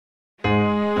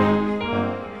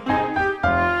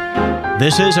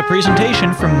This is a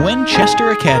presentation from Winchester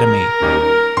Academy.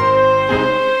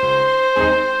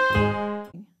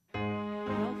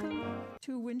 Welcome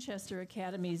to Winchester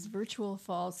Academy's virtual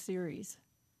fall series.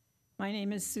 My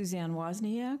name is Suzanne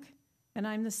Wozniak, and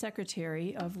I'm the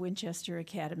secretary of Winchester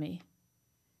Academy.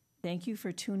 Thank you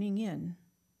for tuning in.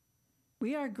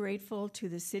 We are grateful to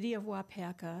the City of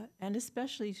Waupaca and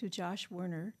especially to Josh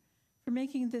Werner for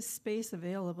making this space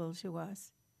available to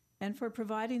us and for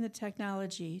providing the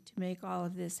technology to make all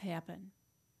of this happen.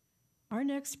 Our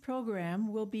next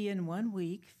program will be in 1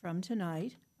 week from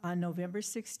tonight on November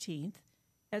 16th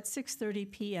at 6:30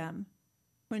 p.m.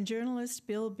 when journalist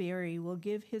Bill Berry will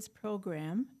give his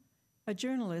program, A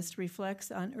Journalist Reflects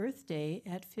on Earth Day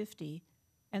at 50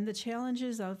 and the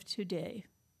Challenges of Today.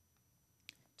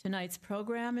 Tonight's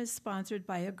program is sponsored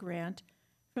by a grant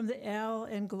from the Al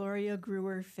and Gloria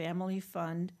Brewer Family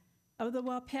Fund of the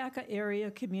Waupaca Area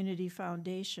Community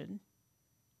Foundation.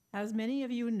 As many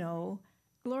of you know,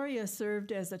 Gloria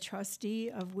served as a trustee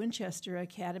of Winchester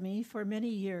Academy for many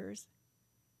years.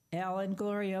 Al and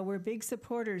Gloria were big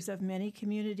supporters of many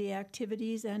community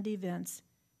activities and events,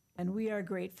 and we are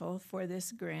grateful for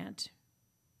this grant.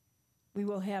 We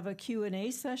will have a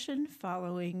Q&A session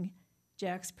following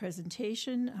Jack's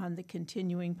presentation on the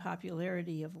continuing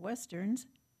popularity of Westerns.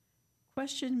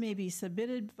 Question may be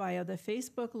submitted via the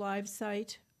Facebook Live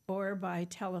site or by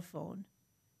telephone.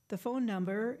 The phone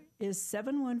number is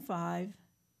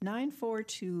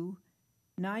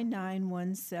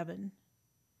 715-942-9917.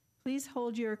 Please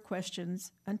hold your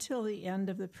questions until the end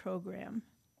of the program.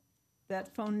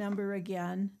 That phone number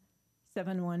again,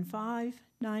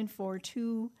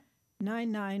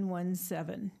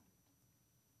 715-942-9917.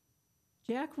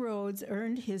 Jack Rhodes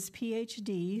earned his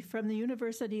PhD from the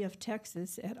University of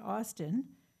Texas at Austin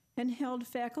and held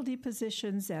faculty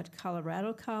positions at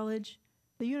Colorado College,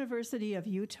 the University of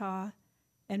Utah,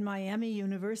 and Miami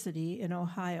University in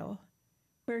Ohio,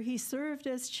 where he served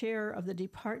as chair of the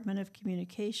Department of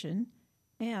Communication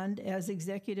and as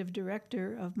executive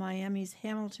director of Miami's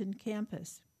Hamilton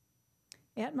campus.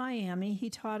 At Miami, he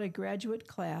taught a graduate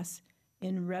class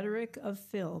in rhetoric of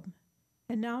film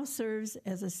and now serves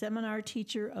as a seminar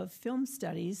teacher of film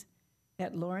studies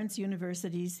at Lawrence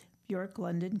University's Bjork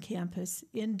London campus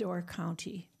in Door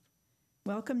County.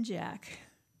 Welcome, Jack.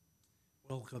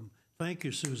 Welcome. Thank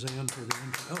you, Suzanne, for the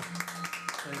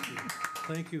thank you.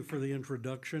 Thank you for the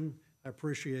introduction. I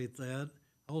appreciate that.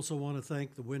 I also want to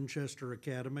thank the Winchester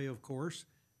Academy, of course,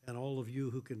 and all of you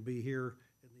who can be here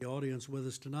in the audience with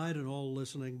us tonight and all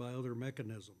listening by other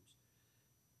mechanisms.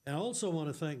 And I also want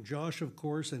to thank Josh, of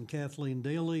course, and Kathleen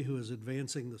Daly, who is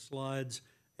advancing the slides,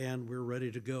 and we're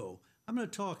ready to go. I'm going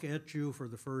to talk at you for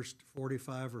the first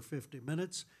 45 or 50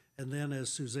 minutes, and then,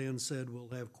 as Suzanne said, we'll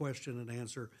have question and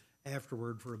answer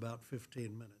afterward for about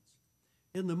 15 minutes.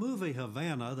 In the movie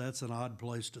Havana, that's an odd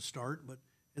place to start, but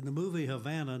in the movie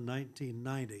Havana,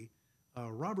 1990,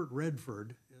 Robert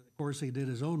Redford, of course, he did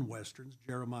his own westerns,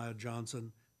 Jeremiah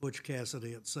Johnson, Butch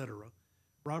Cassidy, etc.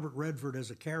 Robert Redford, as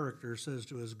a character, says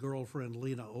to his girlfriend,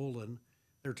 Lena Olin,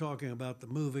 they're talking about the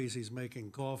movies, he's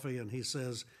making coffee, and he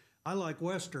says, I like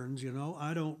westerns, you know,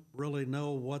 I don't really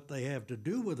know what they have to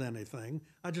do with anything,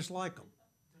 I just like them.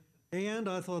 And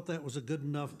I thought that was a good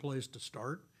enough place to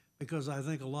start, because I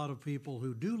think a lot of people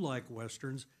who do like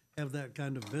westerns have that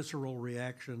kind of visceral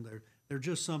reaction. They're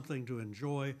just something to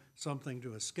enjoy, something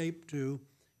to escape to,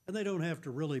 and they don't have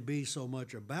to really be so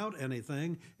much about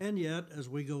anything, and yet, as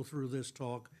we go through this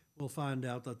talk, we'll find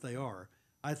out that they are.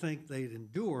 I think they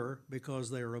endure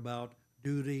because they are about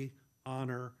duty,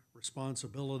 honor,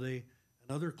 responsibility,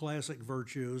 and other classic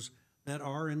virtues that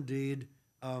are indeed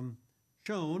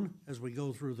shown as we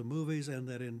go through the movies and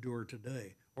that endure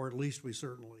today, or at least we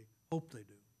certainly hope they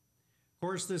do. Of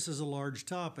course, this is a large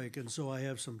topic, and so I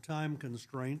have some time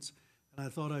constraints, and I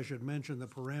thought I should mention the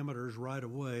parameters right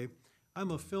away.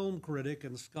 I'm a film critic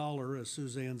and scholar, as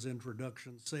Suzanne's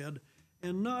introduction said,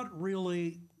 and not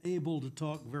really able to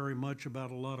talk very much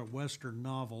about a lot of Western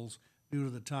novels due to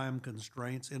the time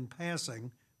constraints. In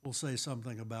passing, we'll say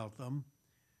something about them.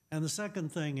 And the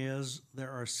second thing is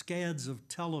there are scads of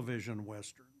television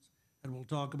Westerns, and we'll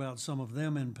talk about some of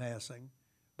them in passing,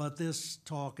 but this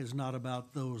talk is not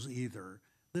about those either.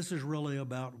 This is really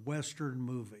about Western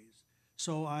movies.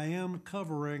 So I am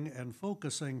covering and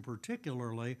focusing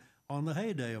particularly on the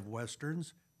heyday of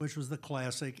Westerns, which was the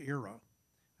classic era.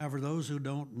 However, those who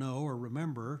don't know or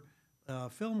remember,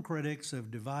 film critics have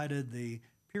divided the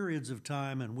periods of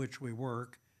time in which we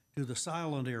work to the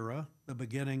silent era, the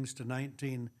beginnings to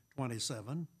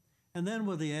 1927, and then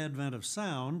with the advent of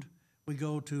sound, we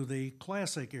go to the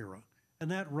classic era.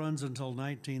 and that runs until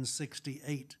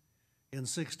 1968. In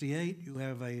 68, you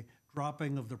have a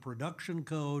dropping of the production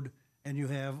code, and you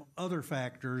have other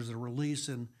factors, the release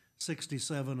in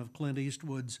 67 of Clint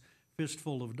Eastwood's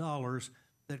Fistful of Dollars,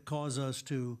 that cause us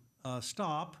to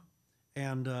stop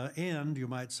and end, you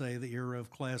might say, the era of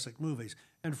classic movies.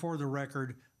 And for the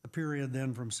record, the period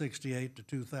then from 68 to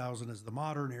 2000 is the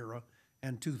modern era,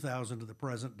 and 2000 to the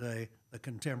present day, the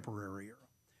contemporary era.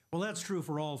 Well, that's true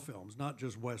for all films, not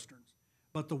just Westerns.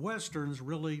 But the Westerns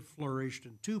really flourished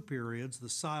in two periods, the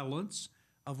silence,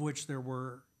 of which there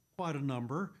were quite a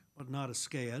number, but not a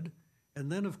scad.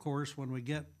 And then, of course, when we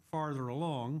get farther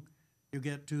along, you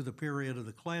get to the period of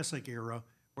the classic era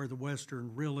where the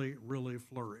Western really, really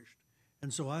flourished.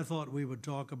 And so I thought we would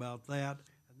talk about that,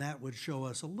 and that would show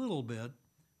us a little bit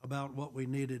about what we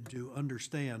needed to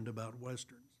understand about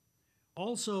Westerns.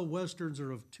 Also, Westerns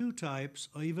are of two types,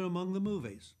 even among the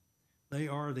movies. They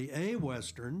are the A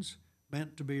Westerns,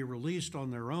 meant to be released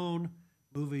on their own,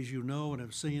 movies you know and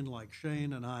have seen like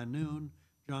Shane and High Noon,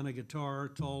 Johnny Guitar,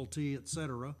 Tall T,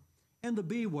 etc., and the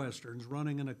B Westerns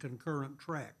running in a concurrent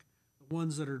track, the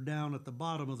ones that are down at the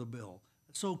bottom of the bill,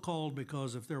 so called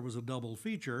because if there was a double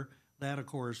feature, that, of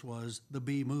course, was the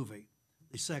B movie,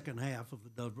 the second half of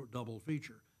the double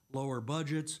feature. Lower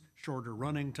budgets, shorter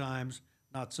running times,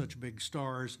 not such big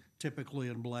stars, typically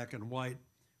in black and white.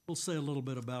 We'll say a little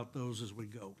bit about those as we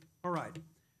go. All right.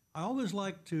 I always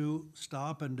like to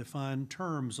stop and define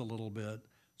terms a little bit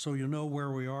so you know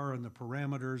where we are in the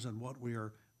parameters and what we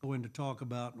are going to talk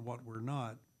about and what we're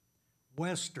not.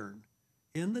 Western.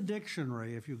 In the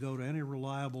dictionary, if you go to any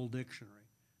reliable dictionary,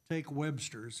 take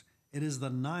Webster's, it is the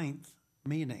 9th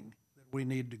meaning that we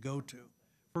need to go to.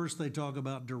 First, they talk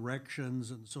about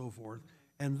directions and so forth,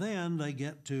 and then they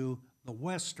get to the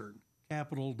Western,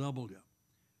 capital W.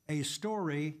 A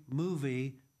story,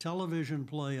 movie, television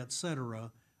play,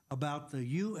 etc., about the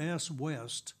U.S.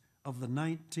 West of the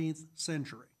 19th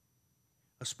century,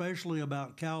 especially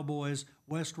about cowboys,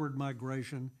 westward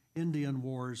migration, Indian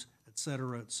wars,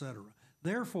 etc., etc.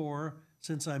 Therefore,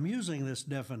 since I'm using this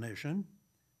definition,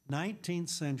 19th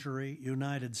century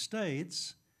United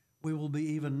States, we will be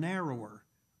even narrower,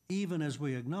 even as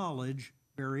we acknowledge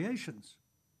variations.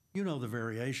 You know the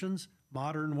variations,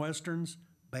 modern Westerns,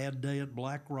 Bad Day at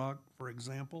Black Rock, for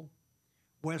example.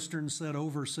 Westerns set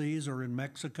overseas or in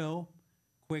Mexico,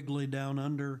 Quigley Down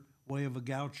Under, Way of a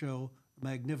Gaucho,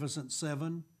 Magnificent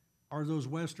Seven. Are those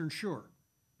Westerns? Sure,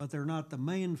 but they're not the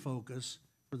main focus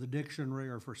for the dictionary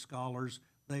or for scholars.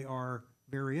 They are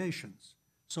variations.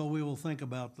 So we will think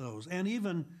about those. And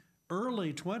even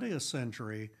early 20th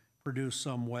century produced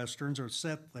some Westerns or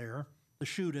set there. The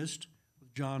Shootist,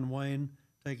 with John Wayne,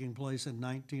 taking place in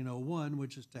 1901,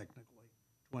 which is technically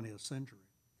 20th century.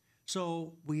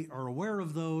 So we are aware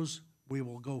of those. We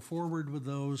will go forward with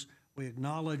those. We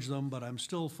acknowledge them, but I'm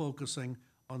still focusing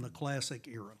on the classic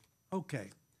era. Okay.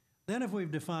 Then if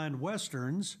we've defined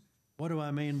Westerns, what do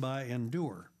I mean by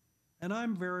endure? And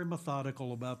I'm very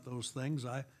methodical about those things.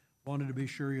 I wanted to be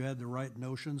sure you had the right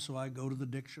notion, so I go to the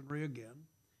dictionary again.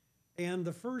 And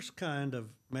the first kind of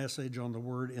message on the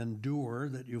word endure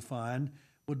that you find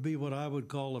would be what I would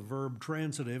call a verb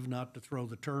transitive, not to throw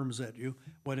the terms at you,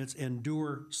 when it's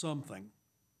endure something.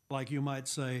 Like you might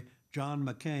say, John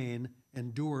McCain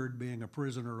endured being a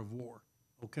prisoner of war,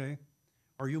 okay?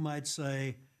 Or you might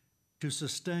say, to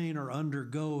sustain or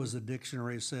undergo, as the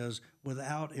dictionary says,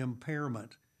 without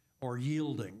impairment or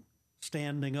yielding,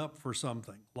 standing up for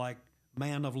something, like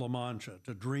Man of La Mancha,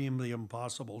 to dream the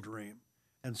impossible dream.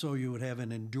 And so you would have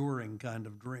an enduring kind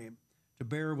of dream. To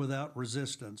bear without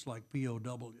resistance, like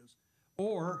POWs.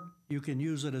 Or you can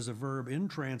use it as a verb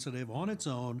intransitive on its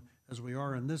own, as we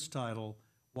are in this title,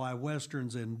 Why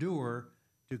Westerns Endure,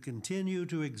 to continue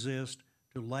to exist,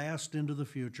 to last into the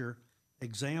future.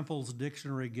 Examples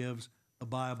dictionary gives, the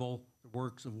Bible, the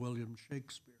works of William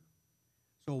Shakespeare.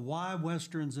 So why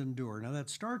Westerns endure? Now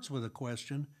that starts with a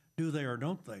question, do they or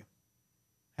don't they?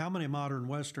 How many modern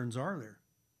Westerns are there?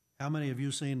 How many have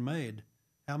you seen made?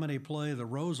 How many play the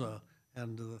Rosa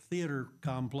and the theater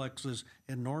complexes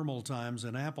in normal times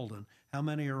in Appleton? How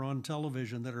many are on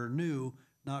television that are new,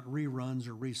 not reruns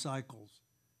or recycles?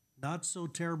 Not so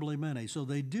terribly many. So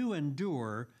they do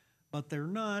endure, but they're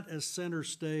not as center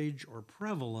stage or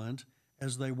prevalent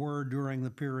as they were during the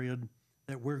period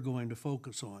that we're going to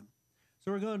focus on.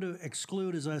 So we're going to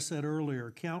exclude, as I said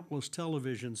earlier, countless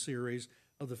television series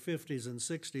of the 50s and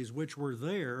 60s, which were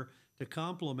there to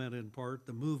complement in part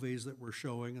the movies that we're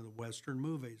showing in the Western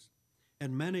movies.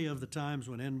 And many of the times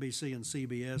when NBC and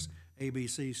CBS,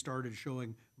 ABC started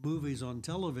showing movies on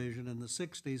television in the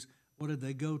 60s, what did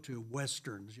they go to?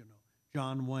 Westerns, you know,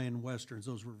 John Wayne Westerns.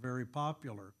 Those were very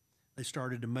popular. They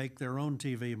started to make their own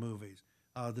TV movies,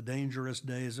 The Dangerous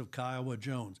Days of Kiowa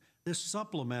Jones. This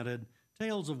supplemented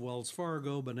Tales of Wells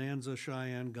Fargo, Bonanza,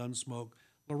 Cheyenne, Gunsmoke,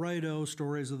 Laredo,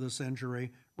 Stories of the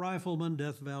Century, Rifleman,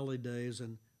 Death Valley Days,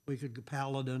 and we could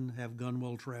Paladin, Have Gun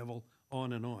Will Travel,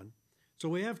 on and on. So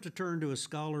we have to turn to a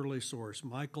scholarly source,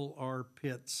 Michael R.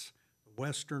 Pitt's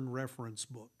Western Reference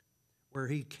Book, where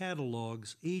he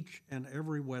catalogs each and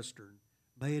every Western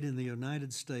made in the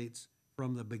United States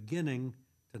from the beginning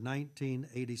to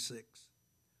 1986.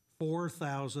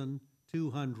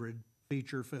 4,200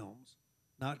 feature films,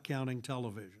 not counting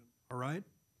television, all right?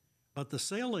 But the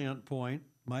salient point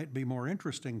might be more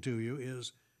interesting to you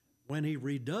is when he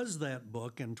redoes that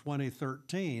book in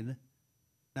 2013,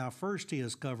 now first he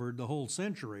has covered the whole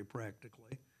century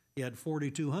practically. He had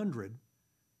 4,200.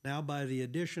 Now by the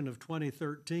addition of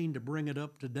 2013 to bring it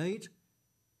up to date,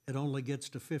 it only gets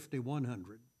to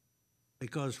 5,100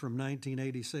 because from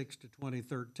 1986 to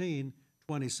 2013,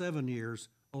 27 years,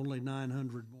 only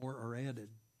 900 more are added.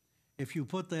 If you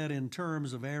put that in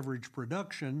terms of average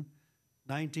production,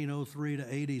 1903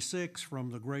 to 86,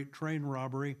 from the Great Train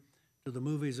Robbery to the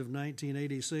movies of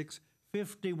 1986,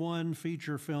 51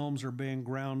 feature films are being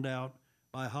ground out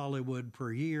by Hollywood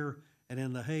per year, and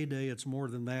in the heyday it's more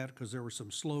than that because there were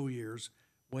some slow years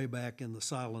way back in the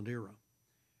silent era.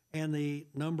 And the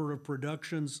number of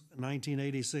productions,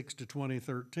 1986 to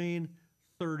 2013,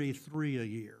 33 a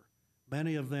year.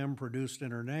 Many of them produced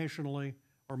internationally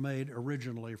or made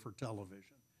originally for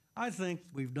television. I think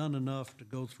we've done enough to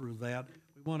go through that.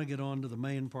 We want to get on to the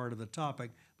main part of the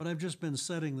topic, but I've just been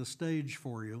setting the stage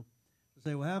for you to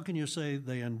say, well, how can you say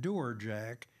they endure,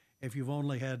 Jack, if you've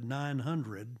only had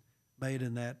 900 made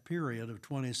in that period of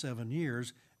 27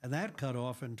 years, and that cut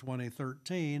off in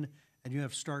 2013, and you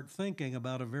have to start thinking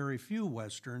about a very few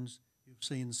Westerns you've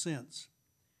seen since.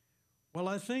 Well,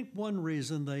 I think one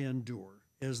reason they endure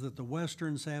is that the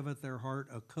Westerns have at their heart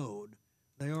a code.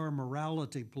 They are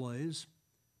morality plays,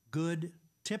 good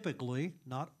typically,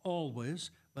 not always,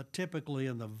 but typically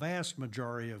in the vast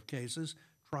majority of cases,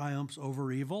 triumphs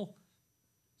over evil.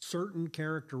 Certain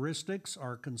characteristics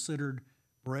are considered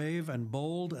brave and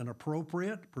bold and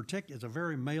appropriate. It's a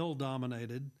very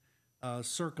male-dominated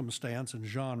circumstance and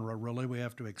genre, really. We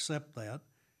have to accept that.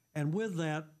 And with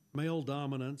that, male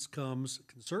dominance can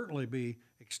certainly be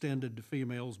extended to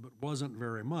females, but wasn't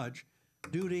very much,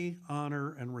 duty,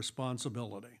 honor, and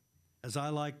responsibility. As I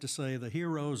like to say, the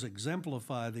heroes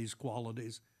exemplify these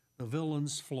qualities, the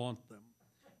villains flaunt them.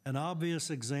 An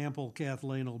obvious example,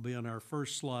 Kathleen, will be on our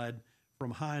first slide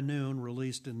from High Noon,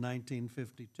 released in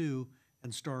 1952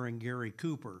 and starring Gary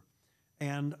Cooper.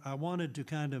 And I wanted to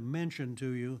kind of mention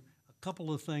to you a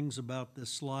couple of things about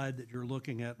this slide that you're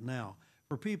looking at now.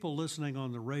 For people listening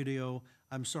on the radio,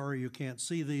 I'm sorry you can't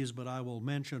see these, but I will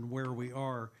mention where we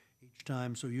are each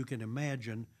time so you can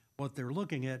imagine what they're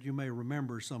looking at. You may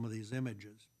remember some of these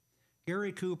images.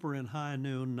 Gary Cooper in High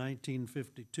Noon,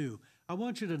 1952. I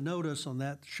want you to notice on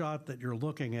that shot that you're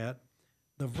looking at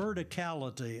the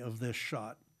verticality of this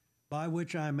shot, by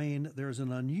which I mean there's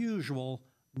an unusual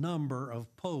number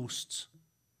of posts.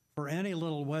 For any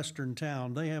little western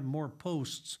town, they have more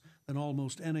posts than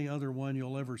almost any other one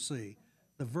you'll ever see.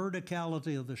 The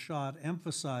verticality of the shot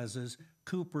emphasizes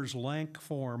Cooper's lank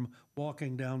form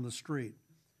walking down the street.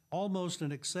 Almost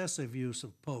an excessive use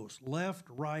of posts, left,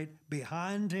 right,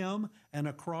 behind him, and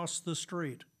across the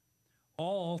street,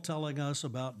 all telling us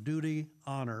about duty,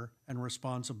 honor, and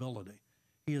responsibility.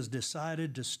 He has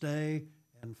decided to stay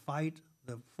and fight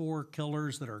the 4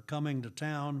 killers that are coming to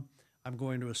town. I'm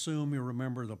going to assume you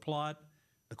remember the plot.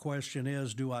 The question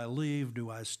is, do I leave? Do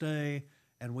I stay?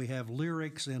 And we have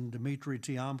lyrics in Dmitri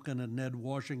Tiomkin and Ned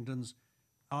Washington's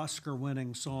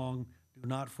Oscar-winning song, Do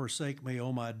Not Forsake Me,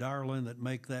 Oh My Darling, that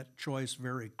make that choice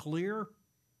very clear.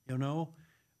 You know,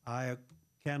 I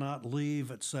cannot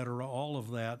leave, etc., all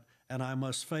of that, and I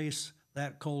must face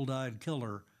that cold-eyed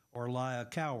killer or lie a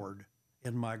coward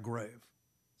in my grave.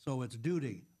 So it's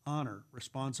duty, honor,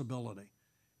 responsibility.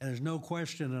 And there's no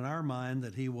question in our mind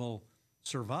that he will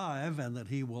survive and that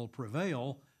he will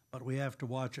prevail, but we have to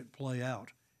watch it play out.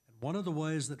 And one of the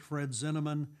ways that Fred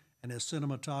Zinnemann and his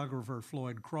cinematographer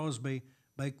Floyd Crosby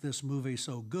make this movie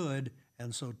so good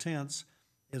and so tense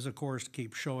is, of course, to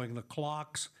keep showing the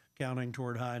clocks counting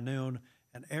toward high noon,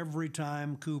 and every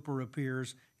time Cooper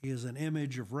appears, he is an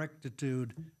image of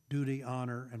rectitude, duty,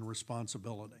 honor, and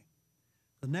responsibility.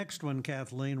 The next one,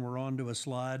 Kathleen, we're on to a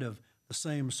slide of the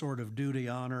same sort of duty,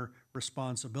 honor,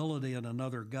 responsibility in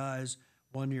another guise.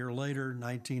 1 year later,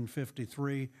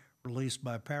 1953, released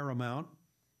by Paramount.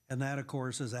 And that, of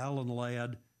course, is Alan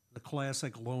Ladd, the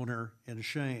classic loner in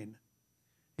Shane.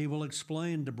 He will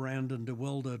explain to Brandon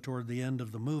DeWilde toward the end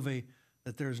of the movie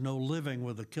that there's no living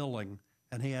with a killing,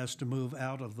 and he has to move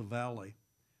out of the valley.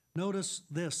 Notice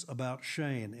this about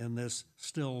Shane in this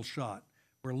still shot.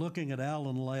 We're looking at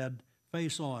Alan Ladd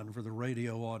face on for the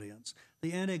radio audience.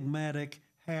 The enigmatic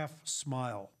half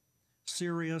smile,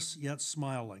 serious yet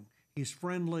smiling. He's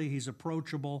friendly, he's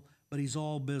approachable, but he's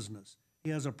all business. He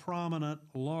has a prominent,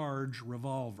 large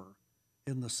revolver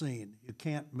in the scene. You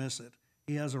can't miss it.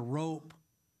 He has a rope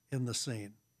in the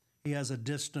scene. He has a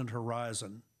distant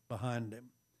horizon behind him.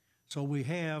 So we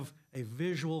have a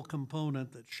visual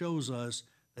component that shows us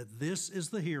that this is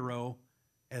the hero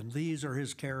and these are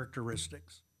his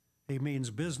characteristics. He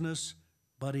means business,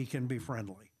 but he can be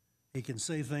friendly. He can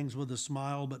say things with a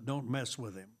smile, but don't mess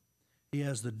with him. He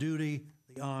has the duty,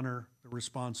 the honor, the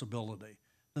responsibility.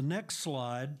 The next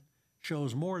slide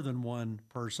shows more than one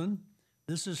person.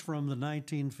 This is from the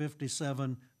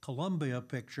 1957 Columbia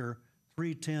picture,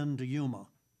 3:10 to Yuma.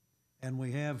 And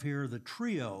we have here the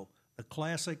trio, the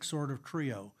classic sort of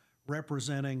trio,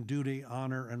 representing duty,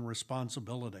 honor, and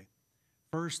responsibility.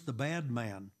 First, the bad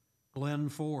man, Glenn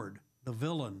Ford, the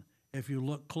villain. If you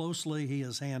look closely, he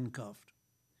is handcuffed.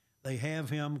 They have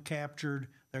him captured.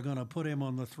 They're going to put him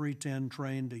on the 3:10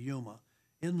 train to Yuma.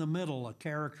 In the middle, a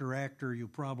character actor you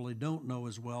probably don't know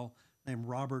as well, named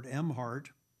Robert Emhart,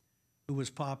 who was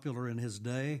popular in his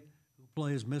day, who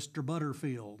plays Mr.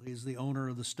 Butterfield. He's the owner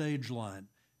of the stage line,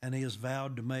 and he has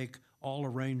vowed to make all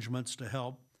arrangements to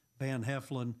help Van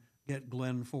Heflin get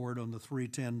Glenn Ford on the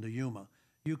 3:10 to Yuma.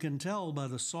 You can tell by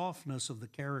the softness of the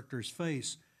character's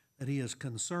face that he is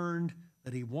concerned,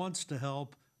 that he wants to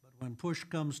help, but when push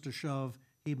comes to shove,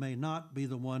 he may not be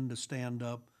the one to stand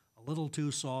up. A little too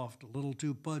soft, a little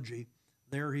too pudgy.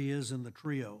 There he is in the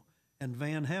trio. And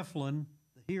Van Heflin,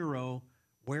 the hero,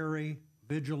 wary,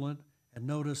 vigilant, and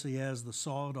notice he has the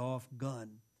sawed-off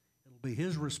gun. It'll be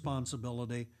his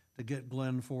responsibility to get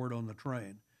Glenn Ford on the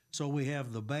train. So we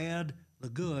have the bad, the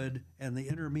good, and the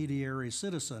intermediary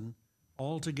citizen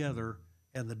all together,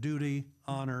 and the duty,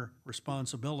 honor,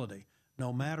 responsibility.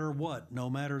 No matter what, no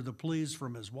matter the pleas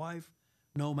from his wife,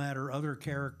 no matter other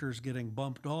characters getting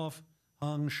bumped off,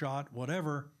 hung, shot,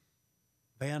 whatever,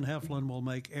 Van Heflin will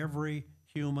make every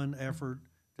human effort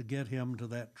to get him to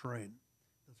that train,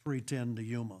 the 3:10 to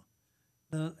Yuma.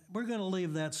 We're going to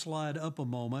leave that slide up a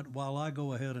moment while I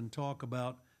go ahead and talk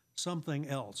about something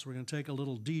else. We're going to take a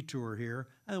little detour here,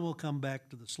 and we'll come back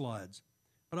to the slides.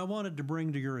 But I wanted to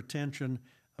bring to your attention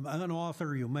an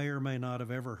author you may or may not have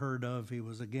ever heard of. He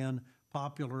was, again,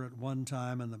 popular at one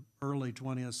time in the early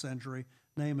 20th century.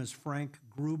 Name is Frank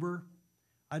Gruber.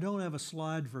 I don't have a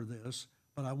slide for this,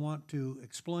 but I want to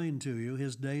explain to you.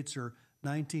 His dates are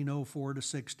 1904 to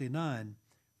 69.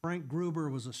 Frank Gruber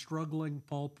was a struggling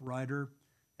pulp writer,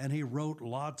 and he wrote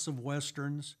lots of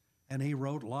westerns, and he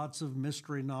wrote lots of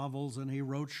mystery novels, and he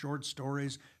wrote short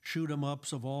stories,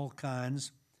 shoot-'em-ups of all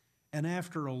kinds. And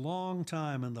after a long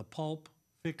time in the pulp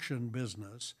fiction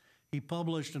business, he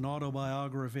published an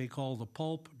autobiography called The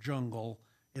Pulp Jungle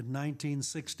in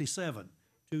 1967,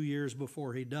 2 years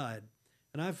before he died.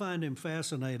 And I find him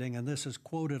fascinating, and this is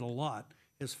quoted a lot.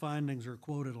 His findings are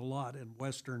quoted a lot in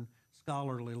Western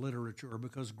scholarly literature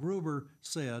because Gruber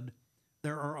said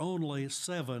there are only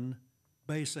 7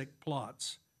 basic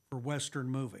plots for Western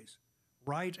movies.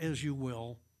 Write as you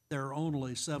will, there are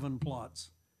only 7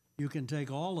 plots. You can take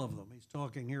all of them. He's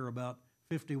talking here about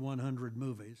 5,100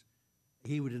 movies.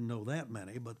 He didn't know that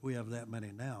many, but we have that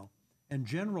many now. And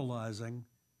generalizing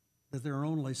that there are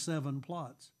only 7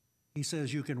 plots. He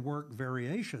says you can work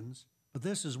variations, but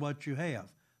this is what you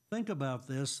have. Think about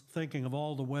this, thinking of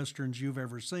all the Westerns you've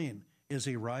ever seen. Is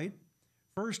he right?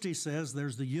 First, he says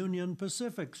there's the Union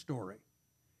Pacific story.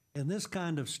 In this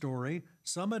kind of story,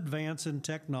 some advance in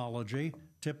technology,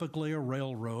 typically a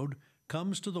railroad,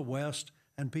 comes to the West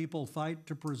and people fight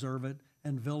to preserve it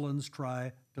and villains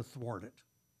try to thwart it.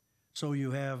 So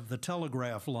you have the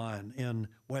telegraph line in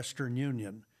Western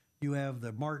Union. You have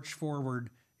the march forward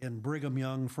in Brigham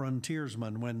Young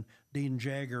Frontiersman when Dean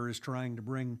Jagger is trying to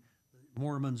bring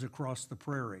Mormons across the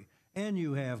prairie. And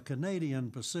you have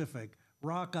Canadian Pacific,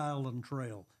 Rock Island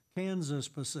Trail, Kansas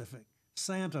Pacific,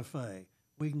 Santa Fe.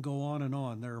 We can go on and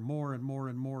on. There are more and more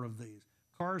and more of these.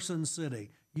 Carson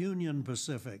City, Union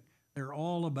Pacific. They're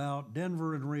all about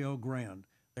Denver and Rio Grande.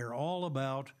 They're all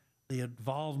about the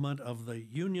involvement of the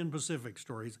Union Pacific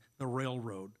stories, the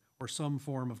railroad, or some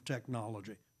form of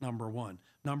technology, number one.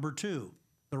 Number two,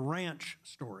 the ranch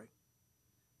story.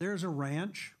 There's a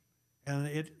ranch, and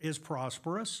it is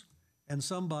prosperous, and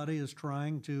somebody is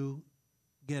trying to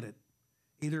get it,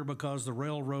 either because the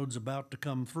railroad's about to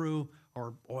come through,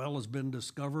 or oil has been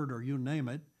discovered, or you name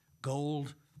it,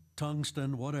 gold,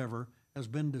 tungsten, whatever, has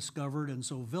been discovered, and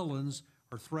so villains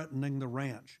are threatening the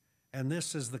ranch. And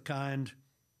this is the kind,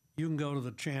 you can go to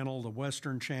the channel, the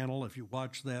Western Channel, if you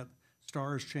watch that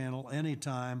Stars Channel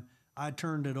anytime. I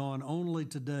turned it on only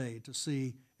today to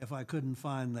see if I couldn't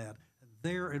find that.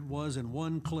 There it was in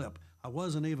one clip. I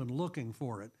wasn't even looking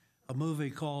for it. A movie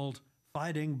called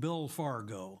Fighting Bill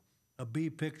Fargo, a B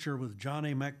picture with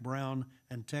Johnny McBrown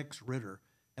and Tex Ritter.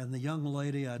 And the young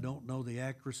lady, I don't know the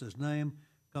actress's name,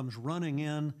 comes running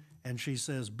in and she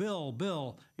says,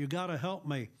 Bill, you got to help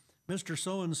me. Mr.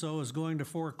 So-and-so is going to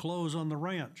foreclose on the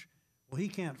ranch. Well, he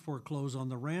can't foreclose on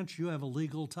the ranch. You have a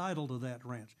legal title to that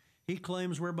ranch. He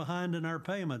claims we're behind in our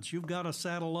payments. You've got to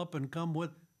saddle up and come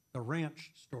with the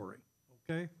ranch story,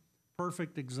 okay?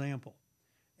 Perfect example.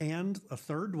 And a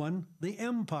third one, the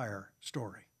Empire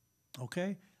story,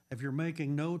 okay? If you're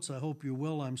making notes, I hope you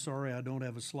will. I'm sorry I don't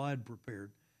have a slide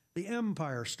prepared. The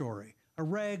Empire story, a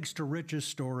rags to riches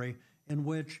story in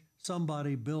which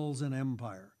somebody builds an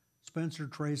empire. Spencer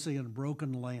Tracy and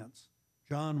Broken Lance,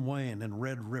 John Wayne and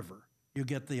Red River. You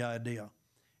get the idea.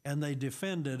 And they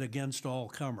defend it against all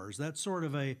comers. That's sort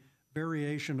of a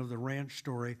variation of the ranch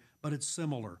story, but it's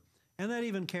similar. And that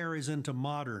even carries into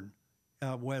modern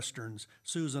Westerns.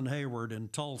 Susan Hayward in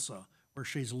Tulsa, where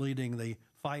she's leading the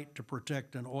fight to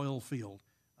protect an oil field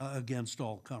against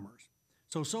all comers.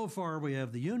 So far we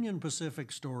have the Union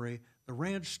Pacific story, the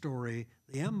ranch story,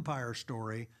 the Empire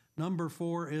story. Number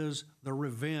 4 is the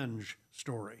revenge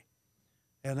story.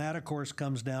 And that, of course,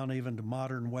 comes down even to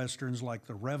modern Westerns like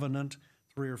The Revenant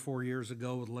 3 or 4 years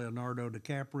ago with Leonardo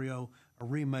DiCaprio, a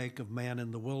remake of Man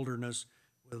in the Wilderness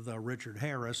with Richard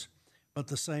Harris. But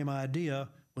the same idea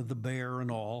with the bear and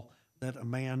all, that a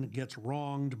man gets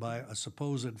wronged by a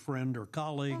supposed friend or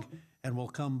colleague and will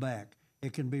come back.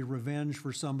 It can be revenge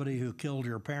for somebody who killed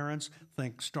your parents,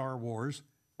 think Star Wars,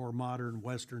 for modern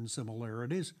Western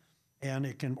similarities, and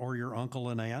it can, or your uncle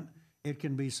and aunt. It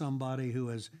can be somebody who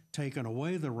has taken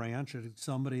away the ranch. It's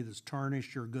somebody that's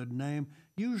tarnished your good name.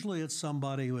 Usually it's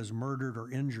somebody who has murdered or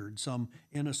injured some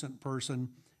innocent person,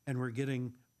 and we're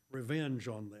getting revenge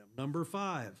on them. Number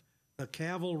 5, the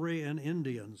cavalry and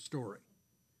Indians story.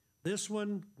 This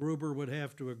one, Gruber would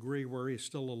have to agree, where he's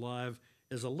still alive,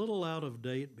 is a little out of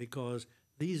date because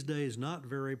these days not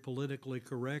very politically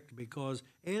correct, because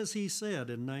as he said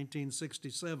in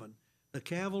 1967, the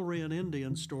cavalry and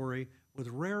Indian story, with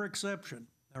rare exception,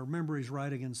 I remember he's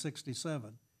writing in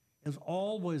 67, is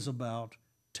always about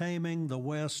taming the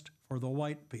West for the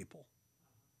white people.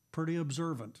 Pretty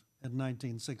observant in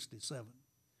 1967.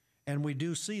 And we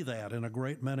do see that in a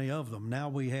great many of them. Now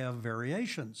we have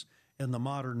variations in the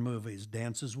modern movies,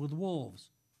 Dances with Wolves,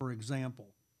 for example.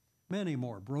 Many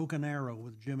more, Broken Arrow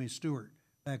with Jimmy Stewart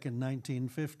back in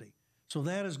 1950. So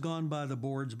that has gone by the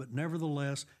boards, but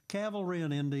nevertheless, cavalry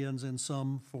and Indians in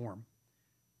some form.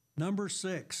 Number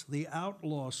 6, the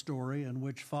outlaw story, in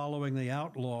which following the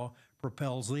outlaw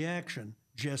propels the action.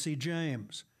 Jesse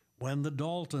James, When the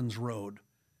Daltons Rode,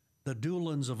 The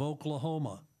Doolins of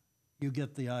Oklahoma. You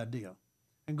get the idea.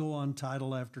 And go on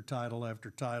title after title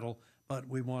after title, but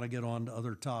we want to get on to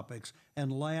other topics.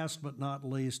 And last but not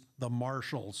least, the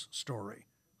Marshals story,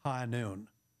 High Noon.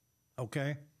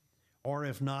 Okay? Or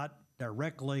if not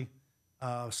directly,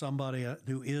 somebody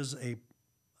who is a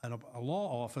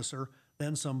law officer,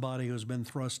 then somebody who's been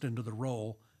thrust into the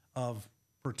role of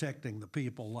protecting the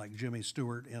people, like Jimmy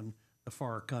Stewart in the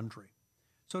far country.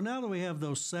 So now that we have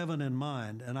those 7 in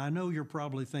mind, and I know you're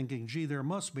probably thinking, gee, there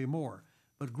must be more,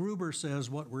 but Gruber says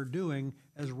what we're doing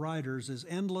as writers is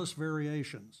endless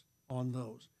variations on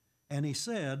those. And he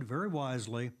said, very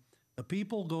wisely, the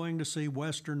people going to see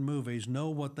Western movies know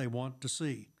what they want to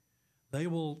see. They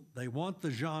want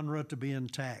the genre to be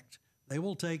intact. They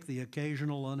will take the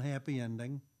occasional unhappy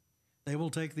ending. They will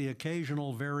take the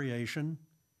occasional variation.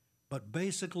 But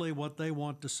basically what they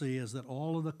want to see is that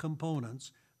all of the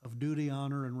components of duty,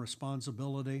 honor, and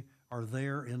responsibility are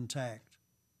there intact.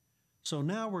 So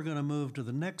now we're going to move to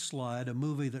the next slide, a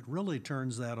movie that really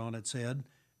turns that on its head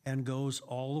and goes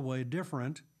all the way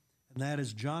different, and that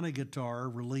is Johnny Guitar,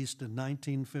 released in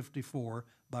 1954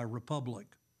 by Republic.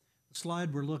 The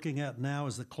slide we're looking at now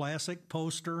is the classic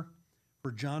poster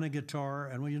for Johnny Guitar,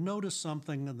 and when you notice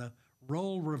something in the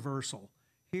role reversal,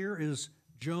 here is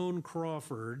Joan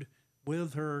Crawford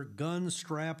with her gun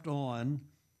strapped on.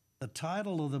 The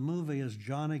title of the movie is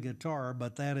Johnny Guitar,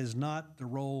 but that is not the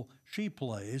role she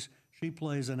plays. She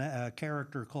plays a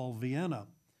character called Vienna.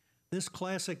 This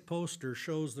classic poster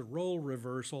shows the role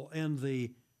reversal and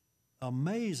the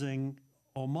amazing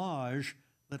homage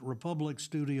that Republic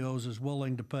Studios is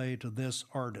willing to pay to this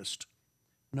artist.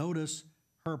 Notice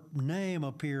her name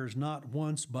appears not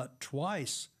once but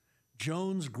twice.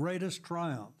 Joan's greatest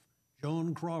triumph,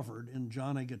 Joan Crawford in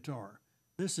Johnny Guitar.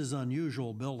 This is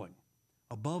unusual billing.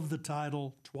 Above the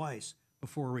title twice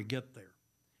before we get there.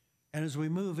 And as we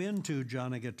move into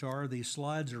Johnny Guitar, these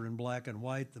slides are in black and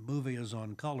white. The movie is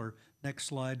on color. Next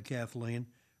slide, Kathleen.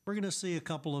 We're going to see a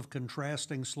couple of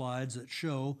contrasting slides that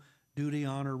show duty,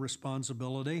 honor,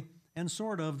 responsibility, and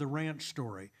sort of the ranch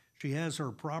story. She has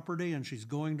her property and she's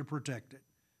going to protect it.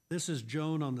 This is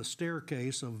Joan on the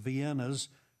staircase of Vienna's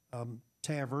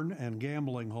tavern and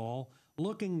gambling hall,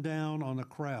 looking down on the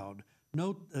crowd.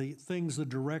 Note the things the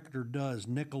director does.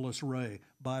 Nicholas Ray,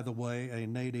 by the way, a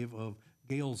native of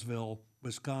Galesville,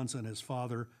 Wisconsin. His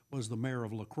father was the mayor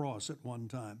of La Crosse at one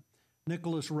time.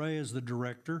 Nicholas Ray is the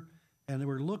director, and they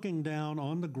were looking down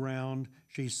on the ground.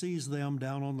 She sees them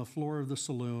down on the floor of the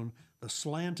saloon, the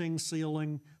slanting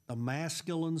ceiling, the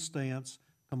masculine stance,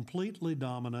 completely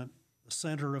dominant, the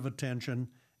center of attention,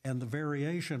 and the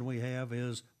variation we have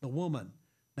is the woman.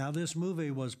 Now, this movie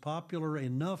was popular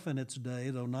enough in its day,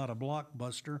 though not a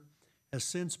blockbuster, has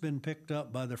since been picked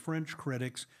up by the French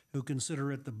critics who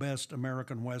consider it the best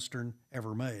American Western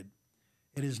ever made.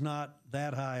 It is not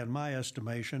that high in my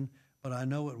estimation, but I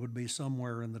know it would be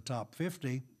somewhere in the top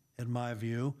 50, in my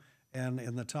view, and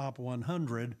in the top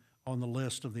 100 on the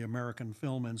list of the American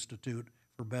Film Institute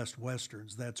for Best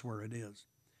Westerns. That's where it is.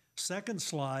 Second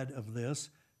slide of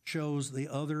this shows the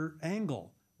other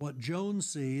angle. What Joan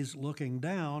sees looking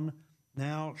down,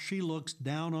 now she looks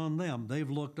down on them. They've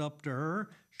looked up to her.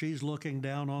 She's looking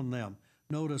down on them.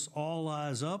 Notice all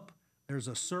eyes up. There's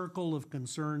a circle of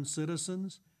concerned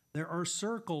citizens. There are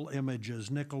circle images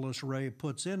Nicholas Ray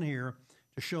puts in here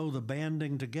to show the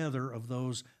banding together of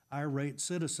those irate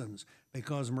citizens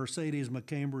because Mercedes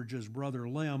McCambridge's brother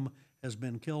Lem has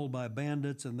been killed by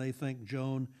bandits and they think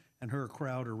Joan and her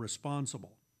crowd are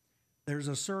responsible. There's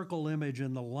a circle image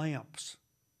in the lamps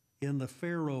in the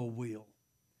Pharaoh wheel.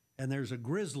 And there's a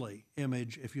grisly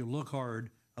image, if you look hard,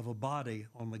 of a body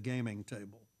on the gaming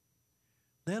table.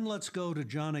 Then let's go to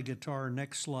Johnny Guitar.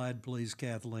 Next slide, please,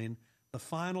 Kathleen. The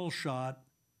final shot.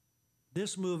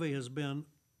 This movie has been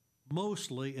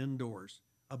mostly indoors,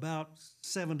 about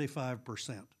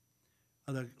 75%.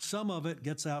 Some of it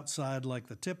gets outside like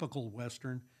the typical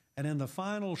Western. And in the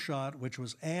final shot, which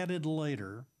was added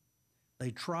later, they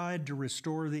tried to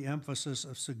restore the emphasis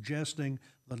of suggesting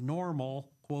the normal,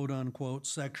 quote-unquote,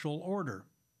 sexual order.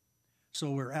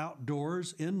 So we're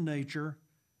outdoors in nature,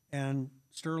 and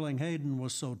Sterling Hayden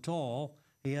was so tall,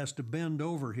 he has to bend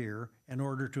over here in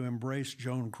order to embrace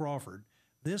Joan Crawford.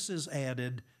 This is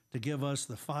added to give us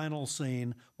the final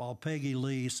scene while Peggy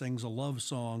Lee sings a love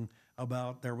song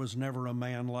about there was never a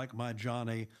man like my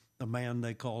Johnny, the man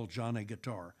they call Johnny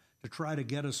Guitar, to try to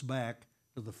get us back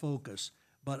to the focus.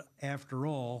 But after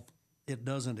all, it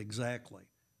doesn't exactly.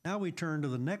 Now we turn to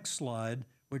the next slide,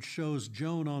 which shows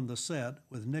Joan on the set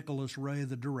with Nicholas Ray,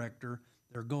 the director.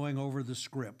 They're going over the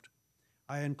script.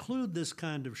 I include this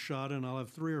kind of shot, and I'll have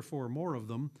 3 or 4 more of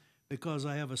them, because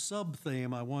I have a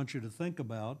sub-theme I want you to think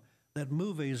about, that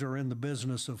movies are in the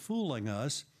business of fooling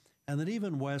us, and that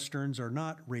even Westerns are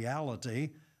not reality.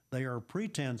 They are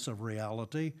pretense of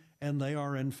reality, and they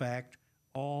are, in fact,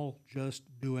 all just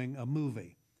doing a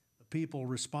movie. People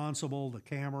responsible, the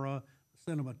camera,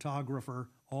 the cinematographer,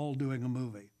 all doing a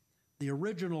movie. The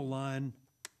original line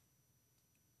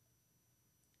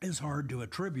is hard to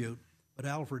attribute, but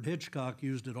Alfred Hitchcock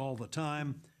used it all the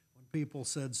time. When people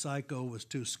said Psycho was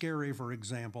too scary, for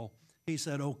example, he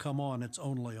said, oh, come on, it's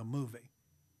only a movie.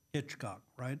 Hitchcock,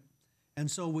 right?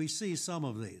 And so we see some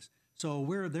of these. So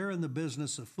they're in the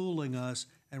business of fooling us,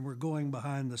 and we're going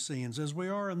behind the scenes, as we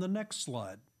are in the next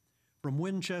slide. From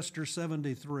Winchester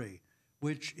 73,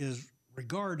 which is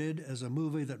regarded as a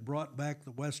movie that brought back the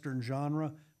Western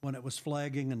genre when it was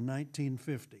flagging in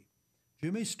 1950.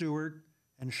 Jimmy Stewart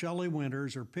and Shelley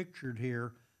Winters are pictured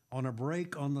here on a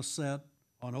break on the set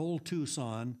on Old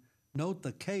Tucson. Note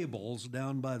the cables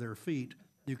down by their feet.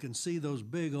 You can see those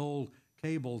big old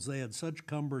cables. They had such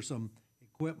cumbersome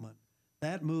equipment.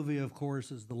 That movie, of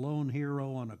course, is the lone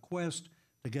hero on a quest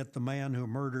to get the man who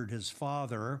murdered his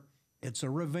father. It's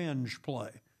a revenge play,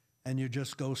 and you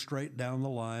just go straight down the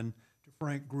line to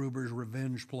Frank Gruber's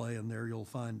revenge play, and there you'll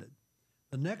find it.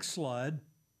 The next slide,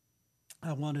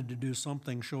 I wanted to do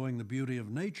something showing the beauty of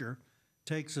nature,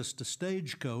 takes us to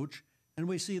Stagecoach, and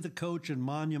we see the coach in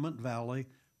Monument Valley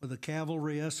with a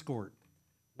cavalry escort.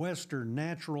 Western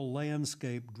natural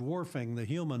landscape dwarfing the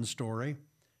human story,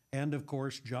 and of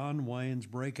course, John Wayne's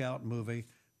breakout movie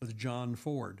with John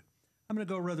Ford. I'm going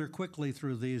to go rather quickly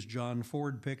through these John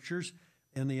Ford pictures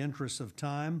in the interest of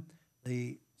time.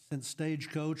 Since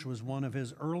Stagecoach was one of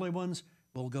his early ones,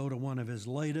 we'll go to one of his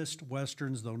latest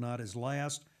Westerns, though not his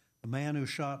last, The Man Who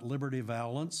Shot Liberty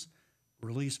Valance,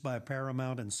 released by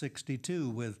Paramount in '62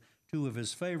 with two of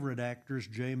his favorite actors,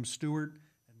 James Stewart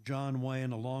and John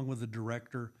Wayne, along with the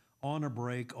director, on a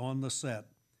break on the set.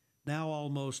 Now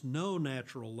almost no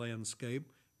natural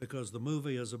landscape because the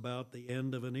movie is about the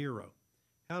end of an era.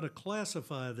 How to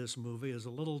classify this movie is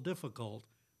a little difficult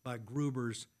by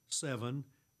Gruber's 7,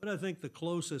 but I think the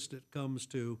closest it comes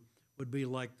to would be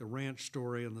like the ranch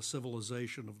story and the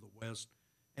civilization of the West,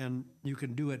 and you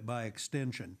can do it by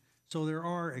extension. So there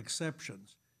are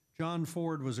exceptions. John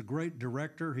Ford was a great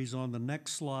director. He's on the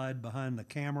next slide behind the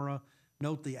camera.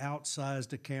 Note the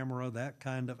outsized camera, that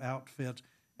kind of outfit,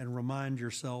 and remind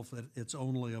yourself that it's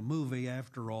only a movie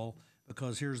after all,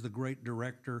 because here's the great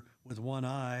director with one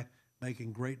eye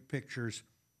making great pictures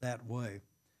that way.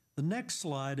 The next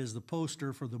slide is the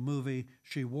poster for the movie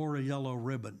She Wore a Yellow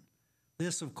Ribbon.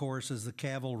 This, of course, is the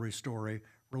cavalry story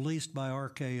released by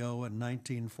RKO in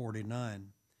 1949.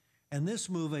 And this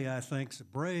movie, I think, is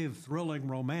brave, thrilling,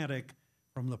 romantic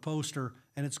from the poster,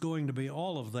 and it's going to be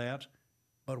all of that.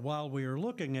 But while we are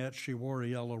looking at She Wore a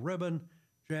Yellow Ribbon,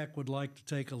 Jack would like to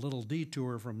take a little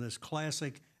detour from this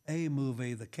classic A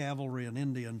movie, the cavalry and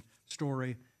Indian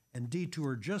story, and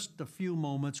detour just a few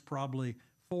moments, probably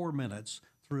 4 minutes,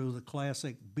 through the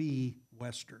classic B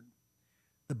Western.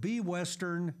 The B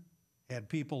Western had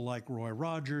people like Roy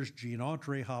Rogers, Gene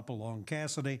Autry, Hopalong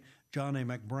Cassidy, Johnny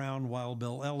McBrown, Wild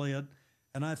Bill Elliott,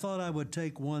 and I thought I would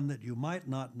take one that you might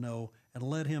not know and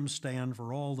let him stand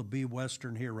for all the B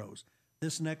Western heroes.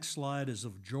 This next slide is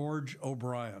of George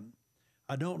O'Brien.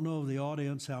 I don't know of the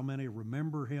audience how many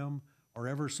remember him or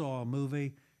ever saw a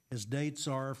movie. His dates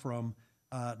are from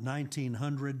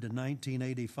 1900 to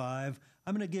 1985.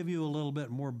 I'm going to give you a little bit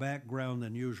more background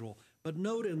than usual. But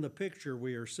note in the picture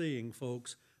we are seeing,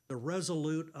 folks, the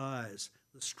resolute eyes,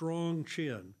 the strong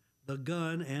chin, the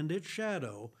gun and its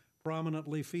shadow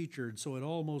prominently featured, so it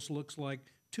almost looks like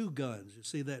two guns. You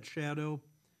see that shadow?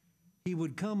 He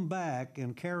would come back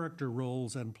in character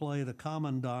roles and play the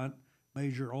Commandant,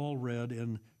 Major Allred,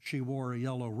 in She Wore a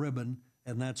Yellow Ribbon,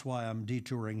 and that's why I'm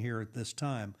detouring here at this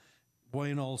time.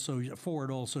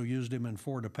 Ford also used him in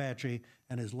Fort Apache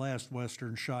and his last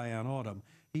Western, Cheyenne Autumn.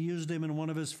 He used him in one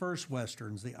of his first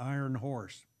Westerns, The Iron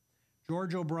Horse.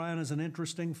 George O'Brien is an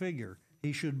interesting figure.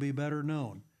 He should be better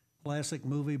known. Classic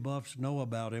movie buffs know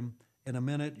about him. In a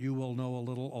minute, you will know a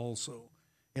little also.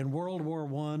 In World War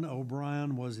I,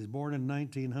 O'Brien he's born in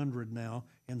 1900 now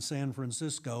in San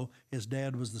Francisco. His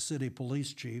dad was the city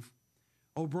police chief.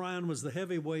 O'Brien was the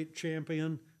heavyweight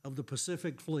champion of the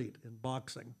Pacific Fleet in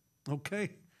boxing. Okay,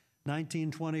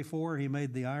 1924, he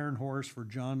made the Iron Horse for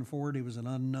John Ford. He was an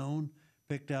unknown,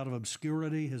 picked out of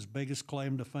obscurity. His biggest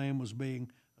claim to fame was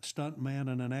being a stuntman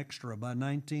and an extra. By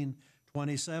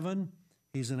 1927,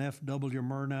 he's in F.W.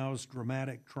 Murnau's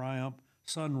dramatic triumph,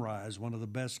 Sunrise, one of the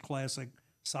best classic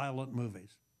silent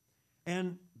movies.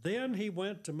 And then he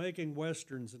went to making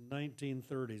Westerns in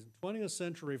 1930s. 20th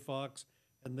Century Fox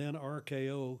and then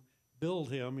RKO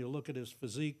billed him, you look at his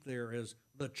physique there, as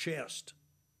the Chest,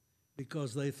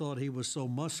 because they thought he was so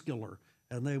muscular,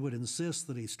 and they would insist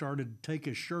that he started to take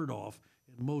his shirt off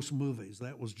in most movies.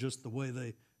 That was just the way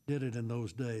they did it in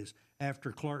those days.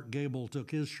 After Clark Gable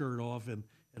took his shirt off, and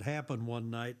it happened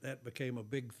one night, that became a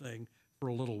big thing for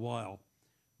a little while.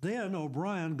 Then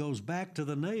O'Brien goes back to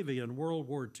the Navy in World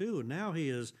War II. Now he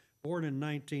is born in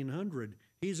 1900.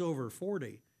 He's over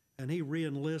 40, and he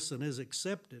re-enlists and is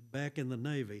accepted back in the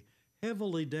Navy,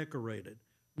 heavily decorated.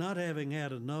 Not having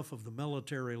had enough of the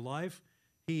military life,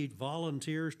 he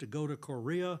volunteers to go to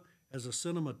Korea as a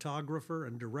cinematographer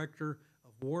and director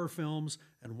of war films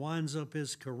and winds up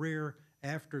his career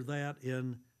after that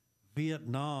in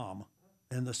Vietnam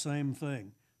and the same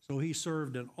thing. So he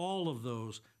served in all of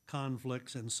those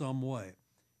conflicts in some way.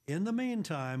 In the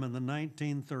meantime, in the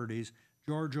 1930s,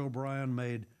 George O'Brien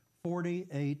made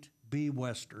 48 B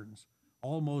Westerns,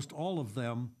 almost all of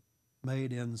them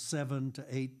made in 7 to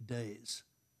 8 days.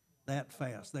 That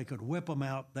fast. They could whip them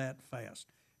out that fast.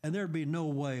 And there'd be no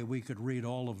way we could read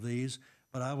all of these,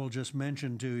 but I will just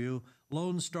mention to you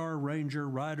Lone Star Ranger,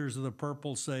 Riders of the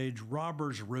Purple Sage,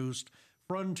 Robber's Roost,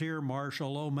 Frontier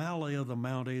Marshal, O'Malley of the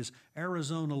Mounties,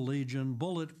 Arizona Legion,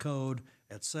 Bullet Code,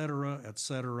 etc.,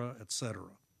 etc., etc.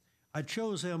 I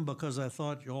chose him because I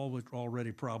thought you all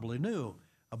already probably knew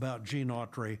about Gene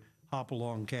Autry,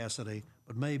 Hopalong Cassidy,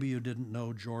 but maybe you didn't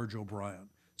know George O'Brien.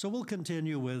 So we'll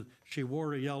continue with She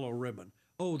Wore a Yellow Ribbon.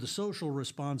 Oh, the social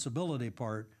responsibility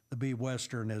part, the B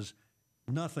Western, is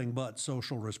nothing but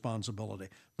social responsibility.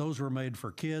 Those were made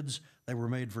for kids. They were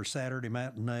made for Saturday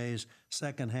matinees,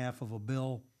 second half of a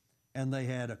bill, and they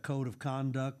had a code of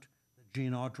conduct that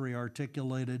Gene Autry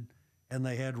articulated, and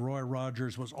they had Roy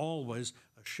Rogers was always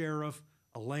a sheriff,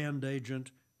 a land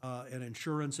agent, an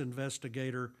insurance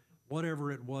investigator,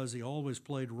 whatever it was. He always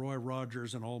played Roy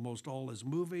Rogers in almost all his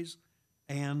movies,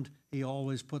 and he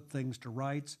always put things to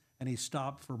rights, and he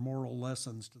stopped for moral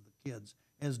lessons to the kids,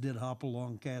 as did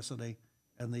Hopalong Cassidy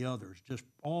and the others, just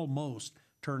almost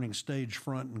turning stage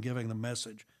front and giving the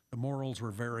message. The morals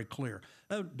were very clear.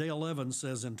 Dale Evans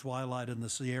says in Twilight in the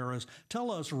Sierras, "Tell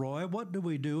us, Roy, what do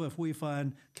we do if we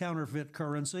find counterfeit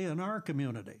currency in our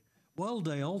community?" "Well,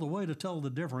 Dale, the way to tell the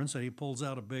difference," and he pulls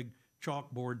out a big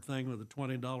chalkboard thing with a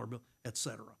 $20 bill,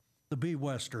 etc. The B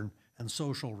Western and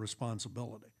social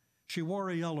responsibility. She wore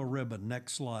a yellow ribbon.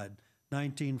 Next slide.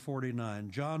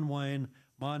 1949. John Wayne,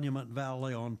 Monument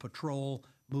Valley on patrol.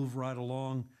 Move right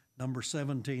along. Number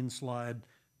 17 slide.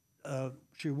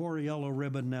 She wore a yellow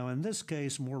ribbon. Now, in this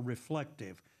case, more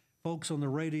reflective. Folks on the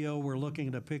radio were looking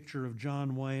at a picture of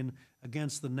John Wayne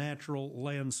against the natural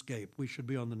landscape. We should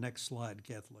be on the next slide,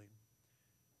 Kathleen.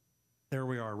 There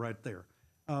we are, right there.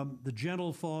 The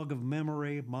gentle fog of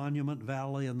memory, Monument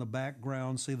Valley in the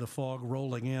background. See the fog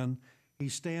rolling in.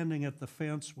 He's standing at the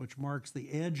fence, which marks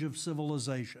the edge of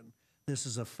civilization. This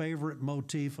is a favorite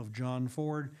motif of John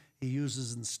Ford. He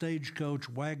uses in Stagecoach,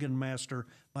 Wagon Master,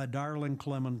 My Darling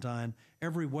Clementine.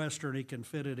 Every Western he can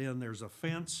fit it in. There's a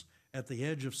fence at the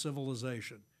edge of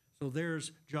civilization. So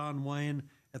there's John Wayne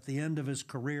at the end of his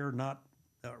career, not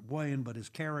Wayne, but his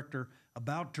character,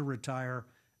 about to retire,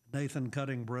 Nathan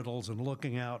cutting brittles and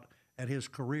looking out at his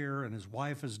career, and his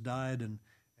wife has died, and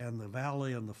the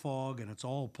valley and the fog, and it's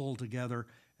all pulled together.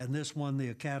 And this won the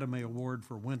Academy Award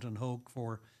for Winton Hoke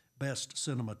for Best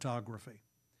Cinematography.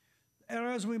 And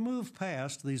as we move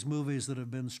past these movies that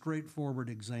have been straightforward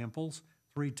examples,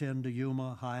 3:10 to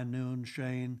Yuma, High Noon,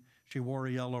 Shane, She Wore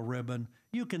a Yellow Ribbon,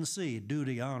 you can see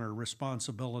duty, honor,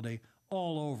 responsibility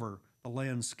all over the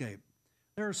landscape.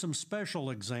 There are some special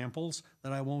examples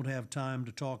that I won't have time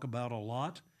to talk about a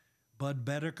lot. Bud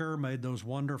Bedecker made those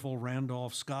wonderful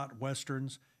Randolph Scott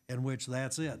Westerns in which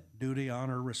that's it, duty,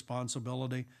 honor,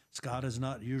 responsibility. Scott is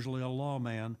not usually a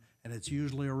lawman, and it's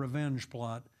usually a revenge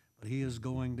plot, but he is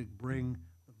going to bring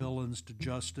the villains to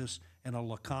justice in a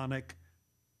laconic,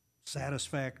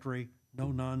 satisfactory,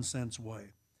 no-nonsense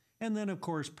way. And then, of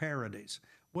course, parodies.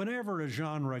 Whenever a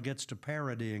genre gets to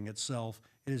parodying itself,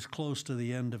 it is close to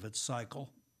the end of its cycle.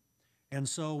 And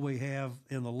so we have,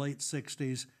 in the late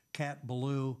 60s, Cat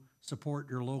Ballou, Support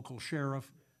Your Local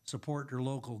Sheriff, Support Your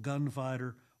Local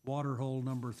Gunfighter, Waterhole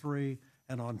Number 3,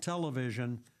 and on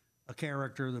television, a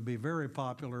character that would be very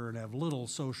popular and have little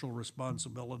social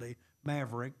responsibility,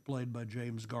 Maverick, played by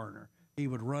James Garner. He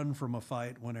would run from a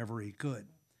fight whenever he could.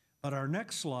 But our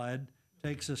next slide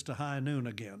takes us to High Noon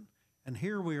again. And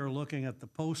here we are looking at the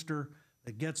poster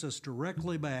that gets us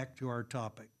directly back to our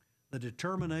topic. The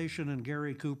determination in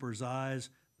Gary Cooper's eyes,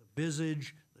 the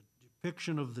visage, the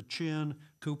depiction of the chin.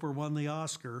 Cooper won the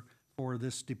Oscar for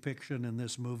this depiction in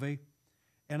this movie.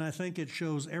 And I think it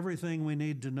shows everything we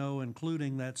need to know,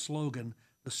 including that slogan,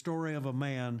 the story of a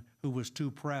man who was too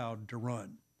proud to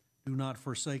run. Do not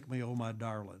forsake me, oh my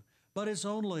darling. But it's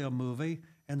only a movie,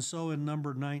 and so in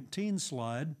number 19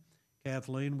 slide,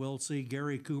 Kathleen, we'll see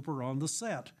Gary Cooper on the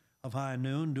set of High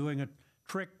Noon doing a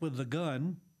trick with the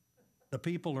gun. The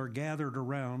people are gathered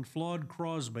around. Flawed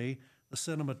Crosby, the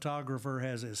cinematographer,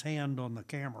 has his hand on the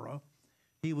camera.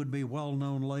 He would be well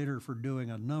known later for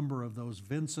doing a number of those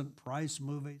Vincent Price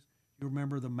movies. You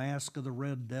remember The Mask of the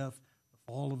Red Death,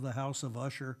 The Fall of the House of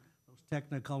Usher, those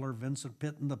Technicolor Vincent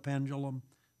Pitt and the Pendulum.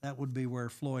 That would be where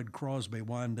Floyd Crosby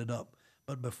winded up.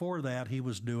 But before that, he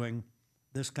was doing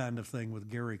this kind of thing with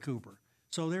Gary Cooper.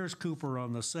 So there's Cooper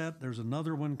on the set. There's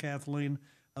another one, Kathleen,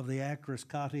 of the actress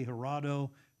Katy Hirado,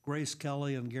 Grace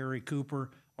Kelly and Gary Cooper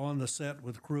on the set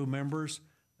with crew members.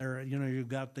 There, you've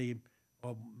got the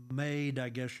maid, I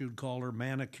guess you'd call her,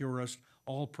 manicurist,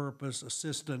 all-purpose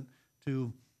assistant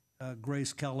to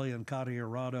Grace Kelly and Katy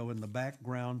Hirado in the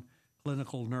background,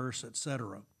 clinical nurse,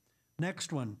 etc.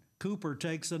 Next one, Cooper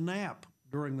takes a nap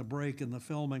during the break in the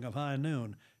filming of High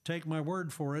Noon. Take my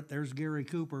word for it, there's Gary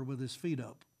Cooper with his feet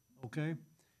up, okay?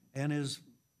 And his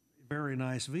very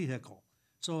nice vehicle.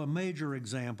 So a major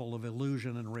example of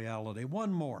illusion and reality.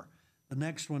 One more. The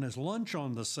next one is lunch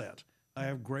on the set. I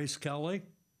have Grace Kelly,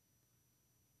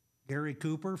 Gary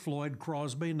Cooper, Floyd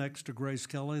Crosby next to Grace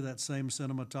Kelly, that same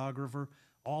cinematographer.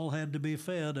 All had to be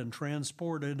fed and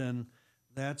transported, and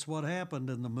that's what happened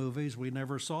in the movies. We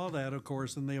never saw that, of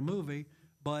course, in the movie,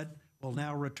 but we'll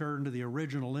now return to the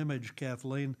original image,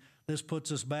 Kathleen. This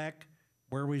puts us back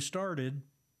where we started.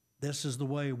 This is the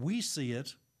way we see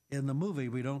it in the movie.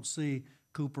 We don't see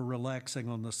Cooper relaxing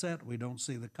on the set. We don't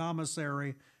see the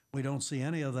commissary. We don't see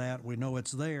any of that. We know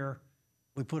it's there,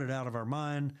 We put it out of our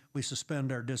mind, we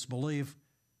suspend our disbelief,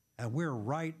 and we're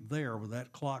right there with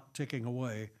that clock ticking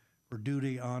away for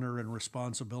duty, honor, and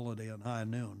responsibility in high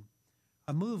noon.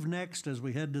 I move next as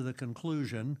we head to the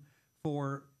conclusion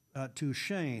to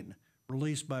Shane,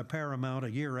 released by Paramount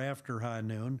a year after High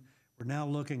Noon. We're now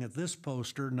looking at this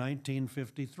poster,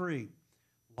 1953.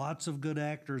 Lots of good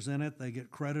actors in it. They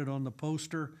get credit on the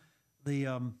poster.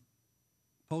 The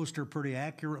poster pretty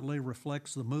accurately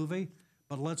reflects the movie.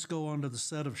 But let's go on to the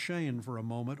set of Shane for a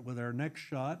moment with our next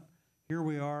shot. Here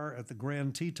we are at the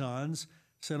Grand Tetons.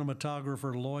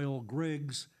 Cinematographer Loyal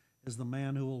Griggs is the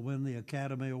man who will win the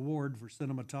Academy Award for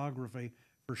cinematography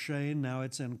for Shane. Now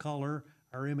it's in color.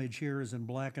 Our image here is in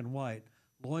black and white.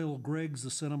 Loyal Griggs, the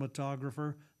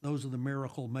cinematographer, those are the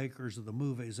miracle makers of the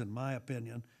movies, in my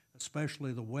opinion,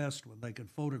 especially the West when they could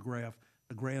photograph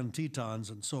the Grand Tetons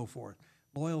and so forth.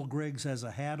 Loyal Griggs has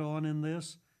a hat on in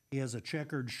this. He has a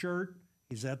checkered shirt.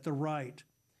 He's at the right.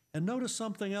 And notice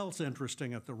something else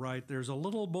interesting at the right. There's a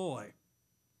little boy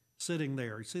sitting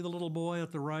there. You see the little boy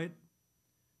at the right?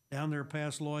 Down there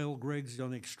past Loyal Griggs,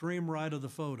 on the extreme right of the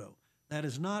photo. That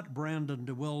is not Brandon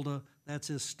DeWilde. That's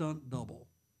his stunt double.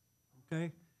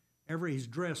 Okay? He's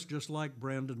dressed just like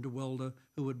Brandon DeWilde,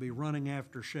 who would be running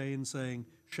after Shane, saying,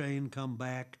 "Shane, come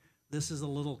back." This is a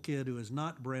little kid who is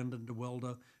not Brandon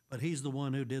DeWilde, but he's the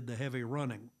one who did the heavy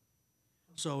running.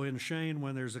 So in Shane,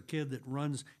 when there's a kid that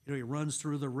runs, he runs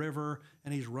through the river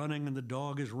and he's running and the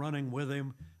dog is running with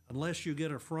him, unless you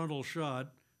get a frontal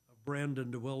shot of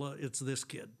Brandon DeWilde, it's this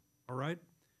kid, all right?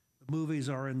 The movies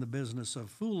are in the business of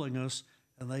fooling us,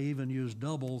 and they even use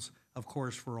doubles, of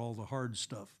course, for all the hard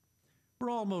stuff. We're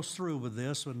almost through with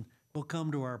this, and we'll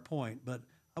come to our point, but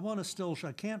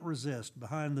I can't resist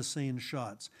behind-the-scenes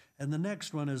shots. And the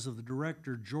next one is of the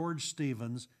director George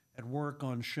Stevens at work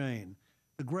on Shane.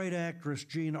 The great actress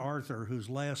Jean Arthur,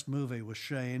 whose last movie was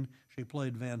Shane, she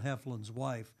played Van Heflin's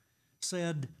wife,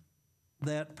 said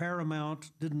that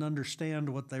Paramount didn't understand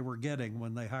what they were getting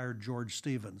when they hired George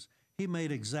Stevens. He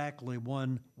made exactly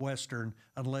one Western,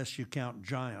 unless you count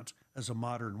Giant as a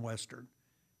modern Western.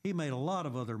 He made a lot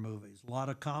of other movies, a lot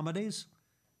of comedies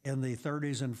in the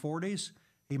 30s and 40s.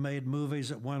 He made movies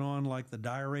that went on like The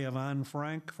Diary of Anne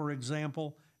Frank, for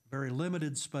example, very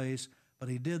limited space, but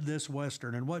he did this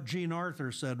Western. And what Jean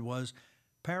Arthur said was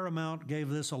Paramount gave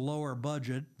this a lower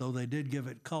budget, though they did give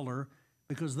it color,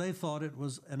 because they thought it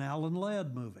was an Alan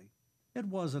Ladd movie. It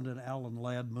wasn't an Alan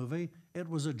Ladd movie. It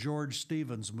was a George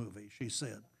Stevens movie, she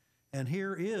said. And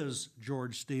here is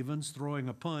George Stevens throwing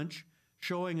a punch,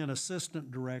 showing an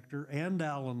assistant director and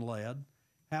Alan Ladd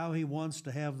how he wants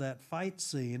to have that fight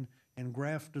scene in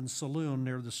Grafton's Saloon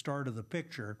near the start of the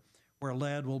picture, where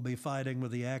Ladd will be fighting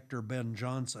with the actor Ben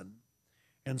Johnson.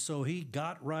 And so he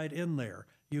got right in there.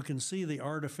 You can see the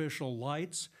artificial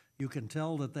lights. You can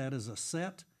tell that that is a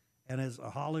set. And as a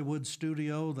Hollywood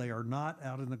studio, they are not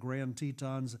out in the Grand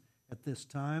Tetons at this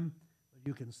time. But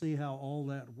you can see how all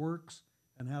that works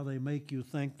and how they make you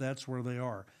think that's where they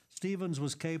are. Stevens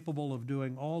was capable of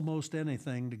doing almost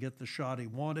anything to get the shot he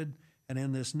wanted. And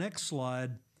in this next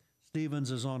slide, Stevens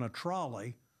is on a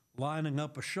trolley lining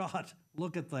up a shot.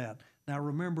 Look at that. Now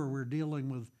remember, we're dealing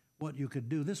with what you could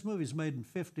do. This movie's made in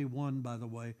 51, by the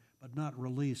way, but not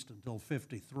released until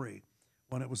 53,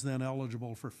 when it was then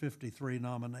eligible for 53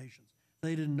 nominations.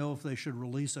 They didn't know if they should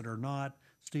release it or not.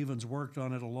 Stevens worked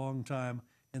on it a long time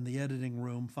in the editing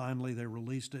room. Finally, they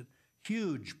released it.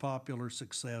 Huge popular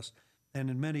success,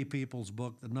 and in many people's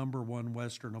book, the #1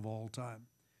 Western of all time.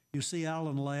 You see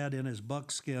Alan Ladd in his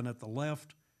buckskin at the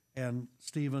left, and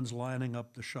Stevens lining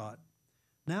up the shot.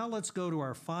 Now let's go to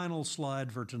our final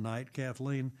slide for tonight,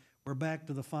 Kathleen. We're back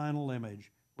to the final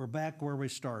image. We're back where we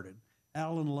started.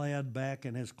 Alan Ladd back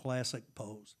in his classic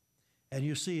pose. And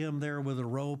you see him there with the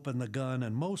rope and the gun,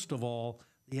 and most of all,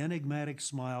 the enigmatic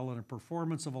smile and a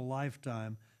performance of a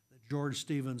lifetime that George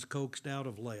Stevens coaxed out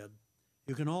of Ladd.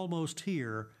 You can almost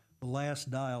hear the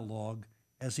last dialogue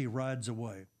as he rides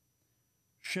away.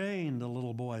 "Shane," the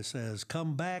little boy says,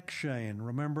 "come back, Shane."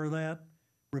 Remember that?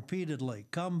 Repeatedly,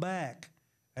 "come back."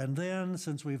 And then,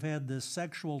 since we've had this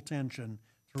sexual tension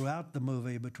throughout the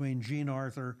movie between Jean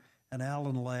Arthur and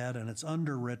Alan Ladd, and it's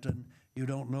underwritten, you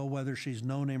don't know whether she's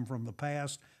known him from the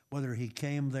past, whether he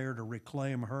came there to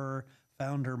reclaim her,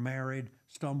 found her married,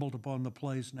 stumbled upon the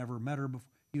place, never met her before.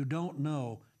 You don't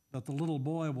know, but the little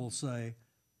boy will say,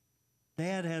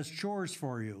 "Dad has chores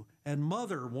for you, and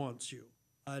Mother wants you.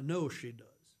 I know she does.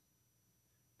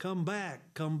 Come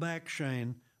back,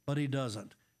 Shane," but he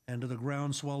doesn't. And to the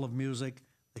groundswell of music,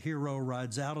 the hero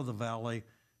rides out of the valley,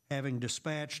 having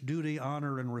dispatched duty,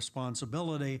 honor, and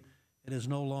responsibility. It is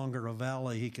no longer a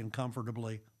valley he can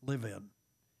comfortably live in.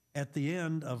 At the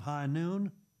end of High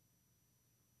Noon,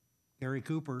 Gary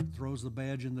Cooper throws the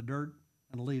badge in the dirt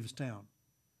and leaves town.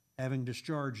 Having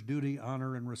discharged duty,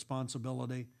 honor, and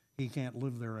responsibility, he can't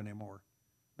live there anymore.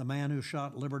 The man who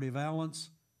shot Liberty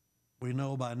Valance, we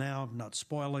know by now, I'm not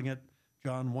spoiling it,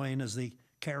 John Wayne is the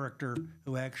character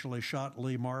who actually shot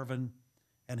Lee Marvin,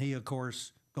 and he, of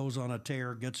course, goes on a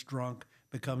tear, gets drunk,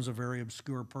 becomes a very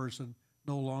obscure person,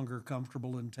 no longer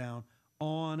comfortable in town,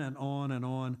 on and on and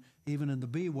on. Even in the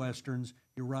B Westerns,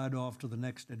 you ride off to the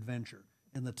next adventure.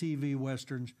 In the TV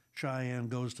Westerns, Cheyenne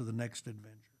goes to the next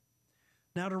adventure.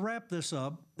 Now, to wrap this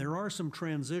up, there are some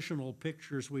transitional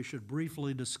pictures we should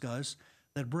briefly discuss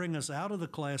that bring us out of the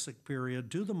classic period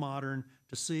to the modern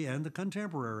to see, and the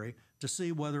contemporary, to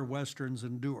see whether Westerns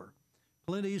endure.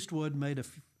 Clint Eastwood made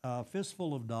a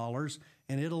fistful of dollars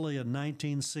in Italy in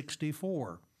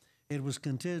 1964. It was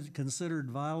considered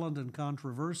violent and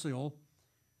controversial,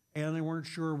 and they weren't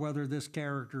sure whether this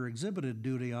character exhibited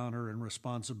duty, honor, and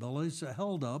responsibilities. So it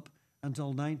held up until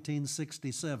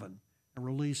 1967 and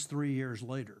released 3 years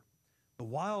later. The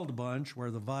Wild Bunch,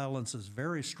 where the violence is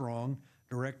very strong,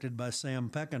 directed by Sam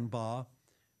Peckinpah,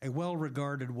 a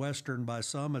well-regarded Western by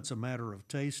some. It's a matter of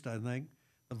taste, I think.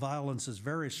 The violence is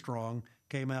very strong,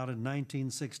 came out in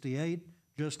 1968,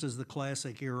 just as the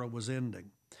classic era was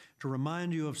ending. To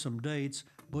remind you of some dates,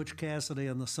 Butch Cassidy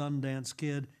and the Sundance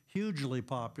Kid, hugely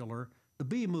popular. The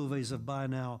B movies have by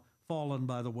now fallen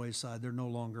by the wayside. They're no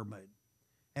longer made.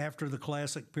 After the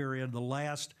classic period, the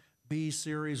last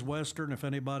B-series Western, if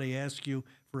anybody asks you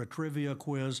for a trivia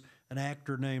quiz, an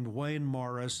actor named Wayne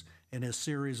Morris in his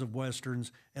series of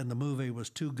Westerns, and the movie was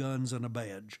Two Guns and a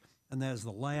Badge. And that is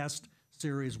the last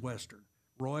series Western.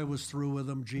 Roy was through with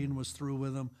them, Gene was through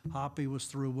with them, Hoppy was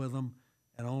through with them,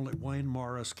 and only Wayne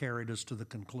Morris carried us to the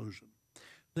conclusion.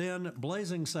 Then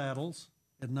Blazing Saddles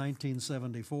in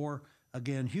 1974,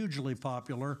 again hugely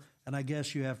popular, and I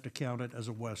guess you have to count it as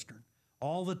a Western.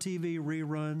 All the TV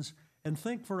reruns, and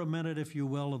think for a minute, if you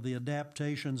will, of the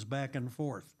adaptations back and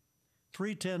forth.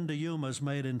 3:10 to Yuma's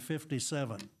made in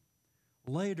 57.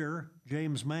 Later,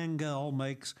 James Mangal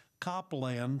makes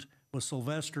Copland with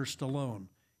Sylvester Stallone.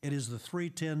 It is the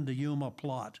 3:10 to Yuma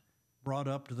plot, brought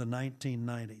up to the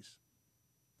 1990s.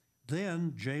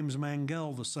 Then, James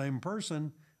Mangal, the same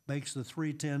person, makes the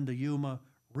 3:10 to Yuma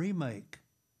remake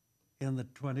in the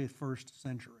 21st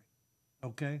century,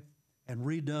 okay? And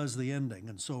redoes the ending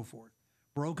and so forth.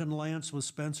 Broken Lance with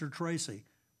Spencer Tracy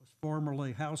was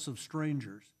formerly House of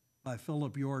Strangers by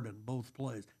Philip Yordan, both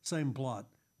plays. Same plot.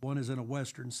 One is in a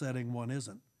Western setting, one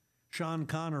isn't. Sean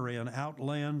Connery in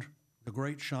Outland, the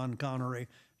great Sean Connery.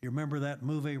 You remember that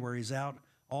movie where he's out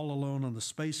all alone on the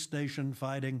space station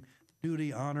fighting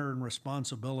duty, honor, and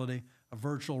responsibility, a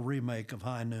virtual remake of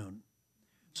High Noon.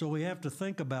 So we have to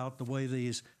think about the way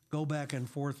these go back and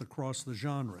forth across the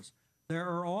genres. There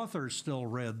are authors still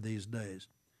read these days.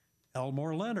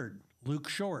 Elmore Leonard, Luke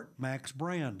Short, Max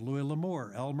Brand, Louis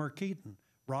L'Amour, Elmer Keaton,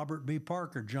 Robert B.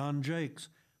 Parker, John Jakes.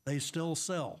 They still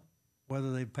sell.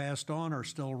 Whether they've passed on or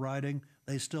still writing,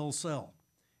 they still sell.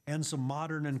 And some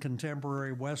modern and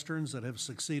contemporary Westerns that have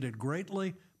succeeded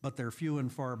greatly, but they're few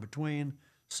and far between.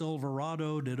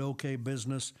 Silverado did okay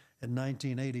business in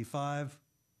 1985.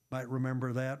 Might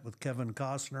remember that with Kevin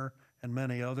Costner and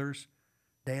many others.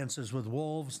 Dances with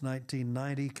Wolves,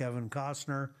 1990, Kevin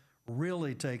Costner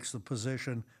really takes the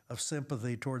position of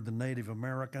sympathy toward the Native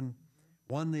American,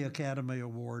 won the Academy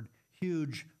Award,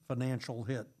 huge financial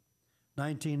hit.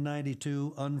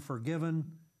 1992,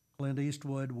 Unforgiven, Clint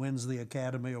Eastwood wins the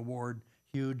Academy Award,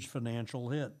 huge financial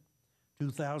hit.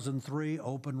 2003,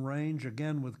 Open Range,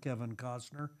 again with Kevin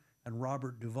Costner and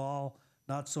Robert Duvall,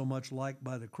 not so much liked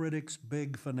by the critics,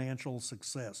 big financial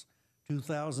success.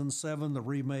 2007, the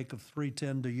remake of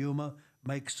 3:10 to Yuma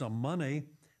makes some money.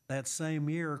 That same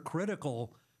year,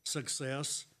 critical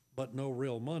success, but no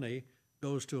real money,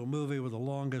 goes to a movie with the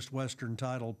longest Western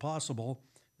title possible,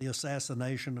 The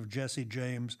Assassination of Jesse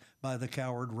James by the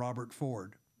coward Robert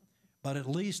Ford. But at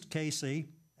least Casey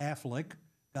Affleck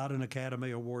got an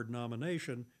Academy Award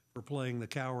nomination for playing the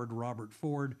coward Robert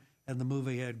Ford, and the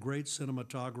movie had great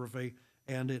cinematography,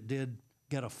 and it did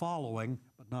get a following,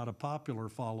 but not a popular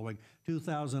following.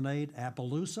 2008,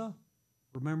 Appaloosa,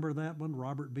 remember that one?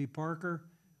 Robert B. Parker,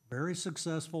 very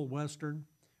successful Western.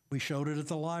 We showed it at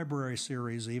the library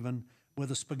series, even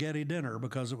with a spaghetti dinner,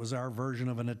 because it was our version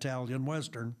of an Italian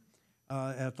Western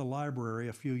at the library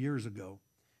a few years ago.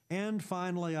 And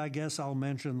finally, I guess I'll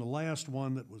mention the last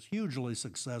one that was hugely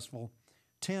successful,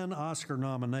 10 Oscar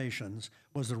nominations,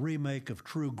 was the remake of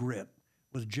True Grit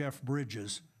with Jeff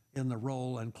Bridges in the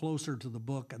role and closer to the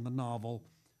book and the novel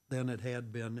than it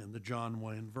had been in the John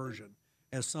Wayne version.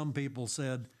 As some people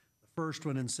said, the first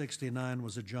one in '69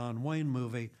 was a John Wayne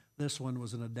movie. This one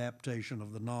was an adaptation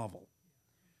of the novel.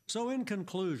 So in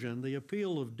conclusion, the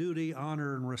appeal of duty,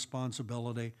 honor, and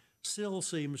responsibility still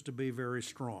seems to be very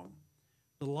strong.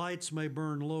 The lights may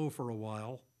burn low for a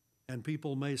while, and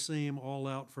people may seem all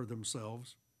out for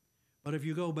themselves. But if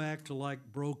you go back to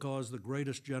like Brokaw's The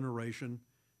Greatest Generation,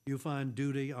 you find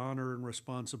duty, honor, and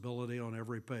responsibility on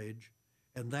every page.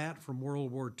 And that from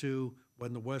World War II,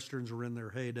 when the Westerns were in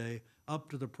their heyday, up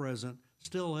to the present,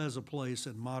 still has a place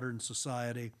in modern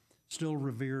society, still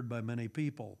revered by many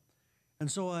people.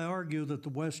 And so I argue that the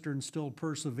Western still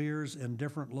perseveres in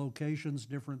different locations,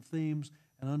 different themes,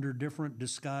 and under different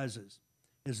disguises.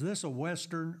 Is this a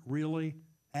Western, really?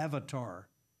 Avatar,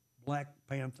 Black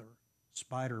Panther,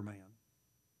 Spider-Man.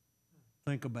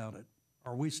 Think about it.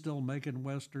 Are we still making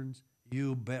Westerns?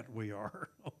 You bet we are,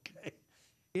 okay?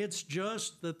 It's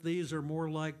just that these are more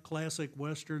like classic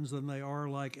Westerns than they are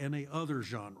like any other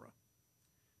genre.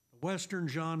 The Western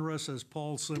genre, says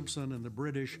Paul Simpson in the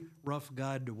British Rough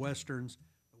Guide to Westerns,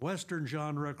 the Western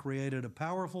genre created a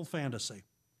powerful fantasy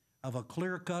of a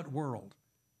clear-cut world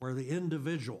where the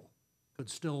individual could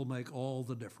still make all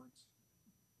the difference.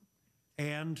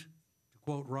 And, to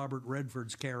quote Robert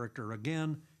Redford's character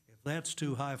again, if that's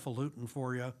too highfalutin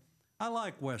for you, I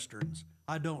like Westerns.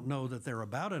 I don't know that they're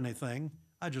about anything.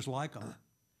 I just like them.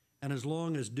 And as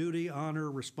long as duty, honor,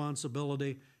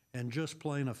 responsibility, and just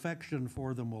plain affection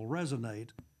for them will resonate,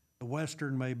 the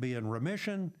Western may be in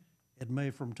remission. It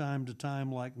may from time to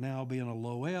time, like now, be in a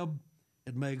low ebb.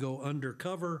 It may go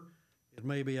undercover. It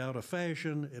may be out of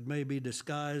fashion. It may be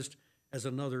disguised as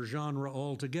another genre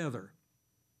altogether.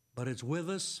 But it's with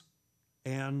us,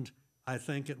 and I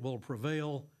think it will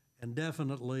prevail, and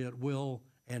definitely it will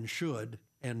and should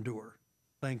endure.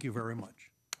 Thank you very much.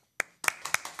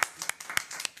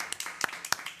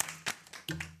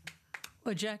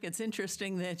 Well, Jack, it's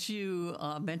interesting that you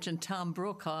mentioned Tom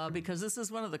Brokaw, because this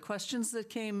is one of the questions that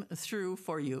came through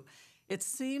for you. It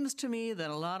seems to me that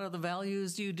a lot of the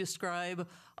values you describe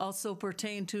also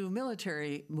pertain to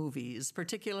military movies,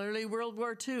 particularly World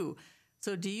War II.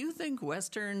 So do you think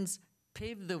Westerns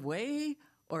paved the way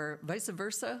or vice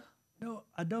versa? No,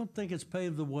 I don't think it's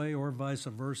paved the way or vice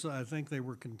versa. I think they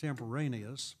were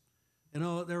contemporaneous. You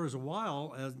know, there was a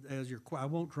while, I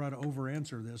won't try to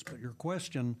over-answer this, but your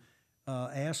question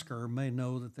asker may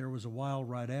know that there was a while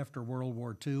right after World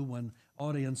War II when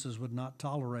audiences would not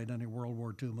tolerate any World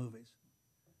War II movies.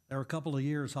 There were a couple of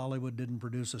years Hollywood didn't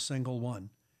produce a single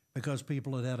one because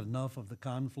people had had enough of the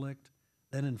conflict.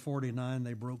 Then in '49,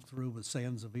 they broke through with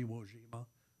Sands of Iwo Jima.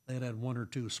 They had had one or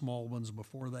two small ones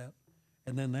before that.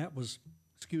 And then that was,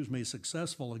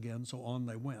 successful again, so on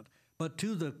they went. But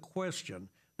to the question,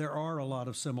 there are a lot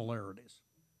of similarities.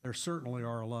 There certainly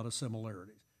are a lot of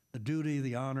similarities. The duty,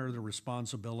 the honor, the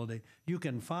responsibility, you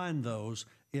can find those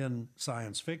in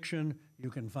science fiction. You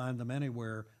can find them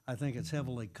anywhere. I think it's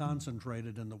heavily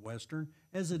concentrated in the Western,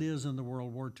 as it is in the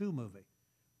World War II movie.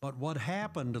 But what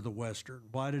happened to the Western?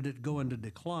 Why did it go into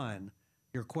decline?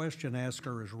 Your question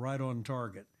asker is right on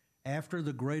target. After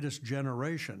The Greatest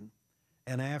Generation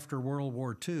and after World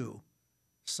War II,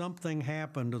 something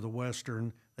happened to the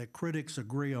Western that critics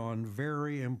agree on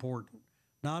very important.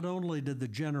 Not only did the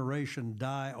generation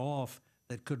die off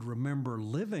that could remember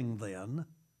living then,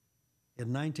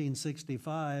 in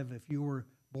 1965, if you were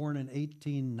born in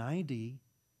 1890,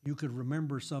 you could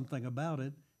remember something about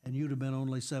it, and you'd have been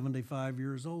only 75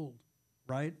 years old,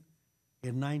 right?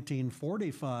 In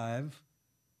 1945,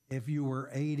 if you were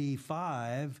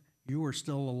 85, you were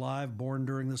still alive, born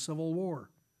during the Civil War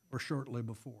or shortly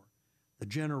before. The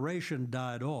generation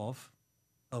died off,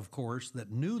 of course,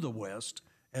 that knew the West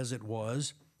as it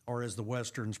was, or as the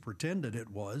Westerns pretended it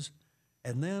was.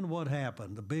 And then what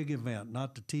happened? The big event,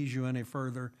 not to tease you any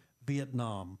further,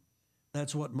 Vietnam.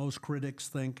 That's what most critics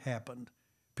think happened.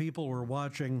 People were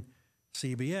watching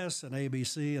CBS and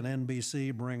ABC and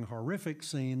NBC bring horrific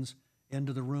scenes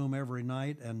into the room every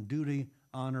night, and duty,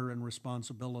 honor, and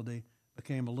responsibility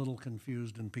became a little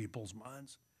confused in people's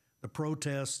minds. The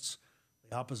protests,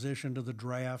 the opposition to the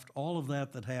draft, all of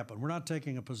that happened. We're not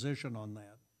taking a position on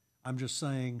that. I'm just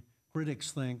saying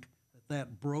critics think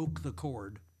that broke the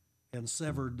cord and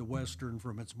severed the Western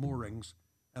from its moorings,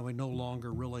 and we no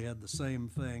longer really had the same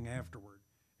thing afterward.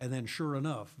 And then sure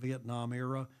enough, Vietnam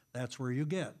era, that's where you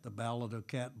get the Ballad of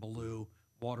Cat Ballou,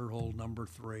 Waterhole Number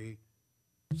 3,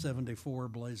 74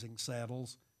 Blazing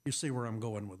Saddles. You see where I'm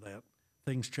going with that.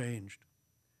 Things changed.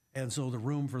 And so the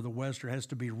room for the Western has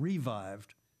to be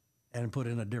revived and put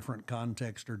in a different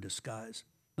context or disguise.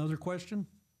 Another question?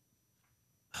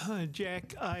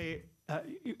 Jack,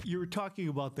 you were talking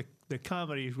about the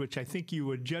comedies, which I think you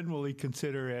would generally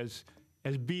consider as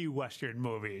as B Western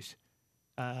movies.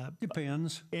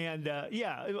 Depends. And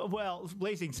well,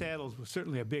 Blazing Saddles was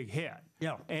certainly a big hit.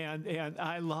 Yeah. And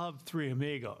I loved Three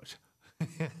Amigos.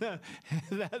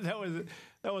 that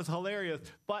was hilarious.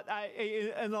 But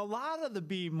in a lot of the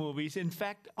B movies, in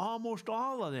fact, almost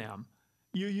all of them,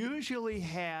 you usually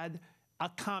had a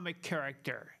comic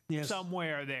character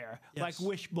somewhere there, like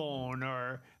Wishbone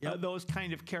or those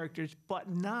kind of characters, but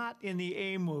not in the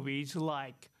A movies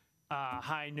like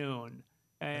High Noon.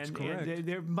 And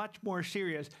they're much more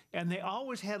serious, and they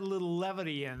always had a little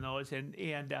levity in those.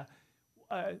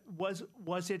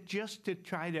 Was it just to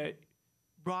try to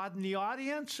broaden the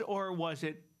audience, or was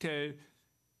it to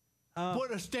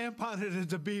put a stamp on it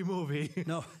as a B movie?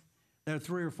 No, there are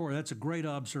 3 or 4. That's a great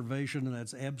observation, and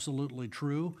that's absolutely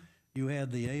true. You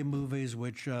had the A movies,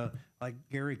 which, like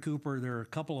Gary Cooper, there are a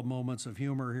couple of moments of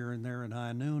humor here and there in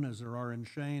High Noon, as there are in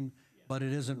Shane, but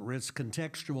it isn't. It's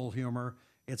contextual humor.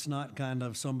 It's not kind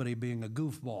of somebody being a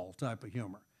goofball type of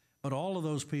humor. But all of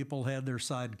those people had their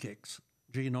sidekicks.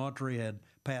 Gene Autry had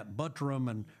Pat Buttram,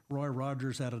 and Roy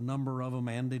Rogers had a number of them,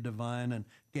 Andy Devine and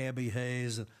Gabby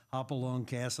Hayes, and Hopalong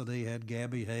Cassidy had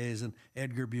Gabby Hayes and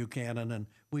Edgar Buchanan, and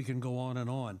we can go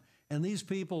on. And these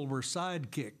people were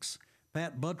sidekicks.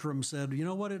 Pat Buttram said, you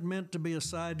know what it meant to be a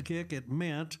sidekick? It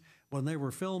meant when they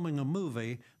were filming a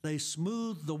movie, they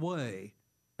smoothed the way.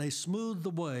 They smoothed the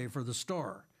way for the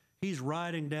star. He's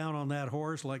riding down on that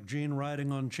horse like Gene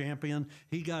riding on Champion.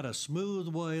 He got a smooth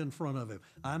way in front of him.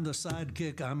 I'm the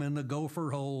sidekick. I'm in the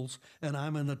gopher holes, and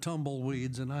I'm in the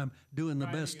tumbleweeds, and I'm doing the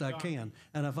best I can.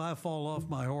 And if I fall off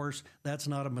my horse, that's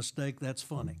not a mistake. That's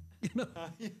funny. You know?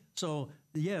 So,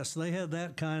 yes, they had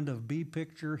that kind of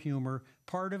B-picture humor.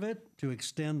 Part of it, to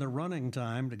extend the running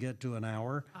time to get to an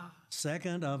hour.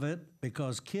 Second of it,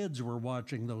 because kids were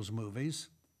watching those movies.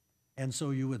 And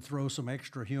so you would throw some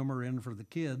extra humor in for the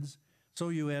kids. So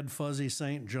you had Fuzzy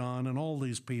St. John and all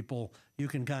these people. You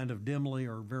can kind of dimly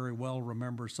or very well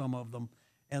remember some of them.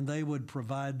 And they would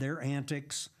provide their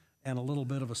antics and a little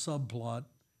bit of a subplot.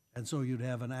 And so you'd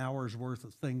have an hour's worth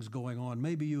of things going on.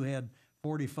 Maybe you had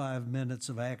 45 minutes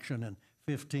of action and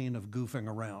 15 of goofing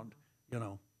around, you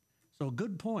know. So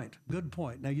good point, good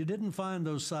point. Now, you didn't find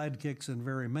those sidekicks in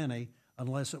very many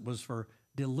unless it was for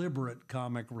deliberate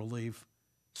comic relief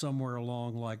somewhere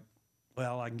along, like,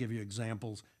 well, I can give you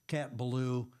examples. Cat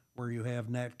Ballou, where you have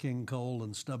Nat King Cole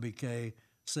and Stubby Kaye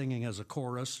singing as a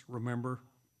chorus, remember?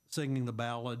 Singing the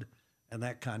ballad and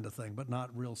that kind of thing, but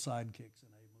not real sidekicks in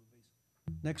A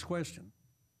movies. Next question.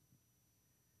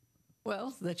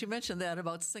 Well, that you mentioned that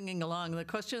about singing along. The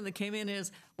question that came in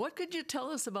is, what could you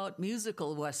tell us about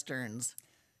musical Westerns?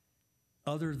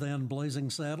 Other than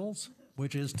Blazing Saddles,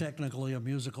 which is technically a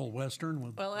musical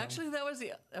Western. Well, actually, that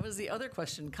was the other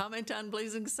question. Comment on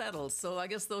Blazing Saddles. So I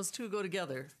guess those two go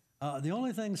together. The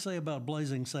only thing to say about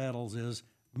Blazing Saddles is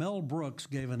Mel Brooks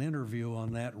gave an interview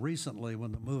on that recently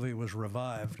when the movie was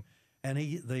revived. And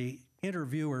the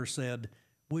interviewer said,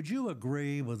 would you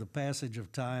agree with the passage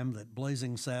of time that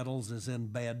Blazing Saddles is in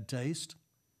bad taste?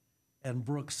 And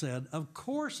Brooks said, of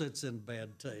course it's in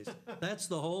bad taste. That's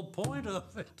the whole point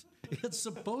of it. It's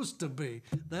supposed to be.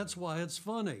 That's why it's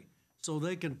funny. So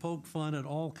they can poke fun at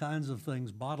all kinds of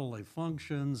things, bodily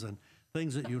functions and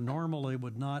things that you normally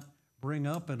would not bring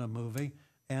up in a movie,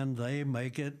 and they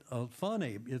make it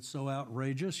funny. It's so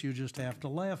outrageous, you just have to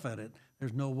laugh at it.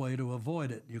 There's no way to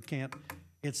avoid it. You can't.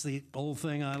 It's the old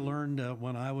thing I learned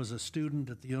when I was a student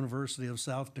at the University of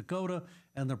South Dakota,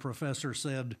 and the professor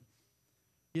said,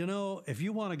 you know, if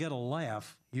you want to get a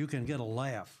laugh, you can get a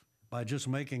laugh by just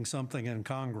making something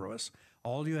incongruous.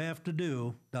 All you have to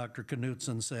do, Dr.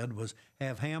 Knutson said, was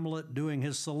have Hamlet doing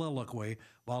his soliloquy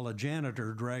while a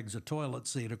janitor drags a toilet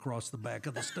seat across the back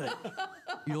of the stage.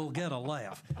 You'll get a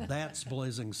laugh. That's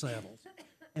Blazing Saddles.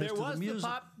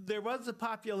 There was the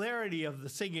popularity of the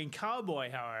singing cowboy,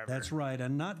 however. That's right,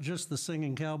 and not just the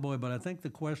singing cowboy, but I think the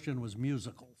question was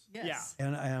musicals. Yes.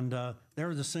 Yeah. And there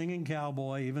was the singing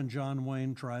cowboy. Even John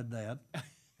Wayne tried that,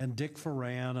 and Dick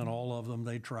Foran and all of them,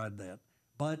 they tried that.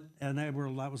 That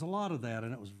was a lot of that,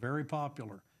 and it was very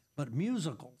popular. But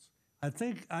musicals, I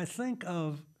think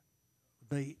of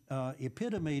the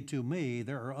epitome to me.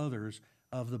 There are others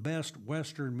of the best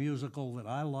Western musical that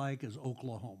I like is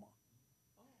Oklahoma.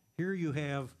 Here you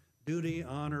have duty,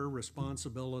 honor,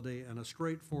 responsibility, and a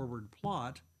straightforward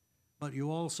plot, but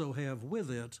you also have with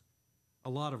it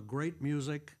a lot of great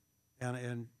music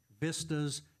and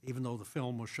vistas, even though the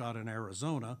film was shot in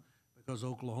Arizona, because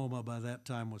Oklahoma by that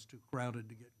time was too crowded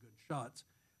to get good shots.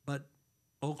 But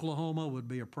Oklahoma would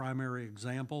be a primary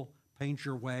example. Paint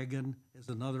Your Wagon is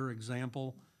another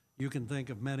example. You can think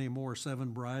of many more.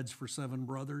 Seven Brides for Seven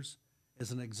Brothers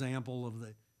is an example of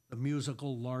the the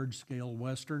musical large-scale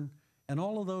Western, and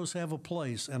all of those have a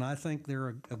place, and I think they're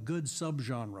a good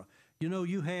subgenre. You know,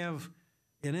 you have,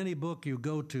 in any book you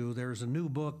go to, there's a new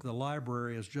book the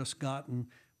library has just gotten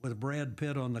with Brad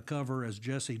Pitt on the cover as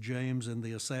Jesse James in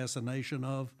The Assassination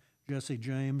of Jesse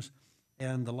James,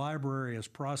 and the library is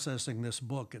processing this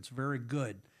book. It's very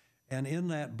good. And in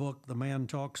that book, the man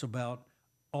talks about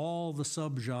all the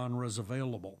subgenres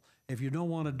available. If you don't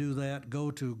want to do that,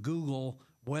 go to Google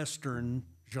Western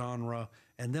genre,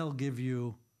 and they'll give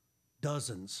you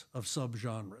dozens of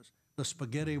subgenres. The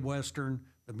spaghetti Western,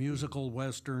 the musical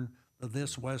Western, the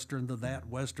this Western, the that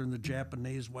Western, the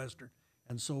Japanese Western,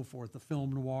 and so forth, the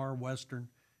film noir Western,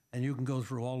 and you can go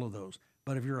through all of those.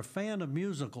 But if you're a fan of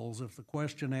musicals, if the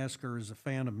question asker is a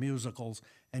fan of musicals,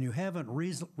 and you haven't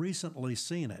recently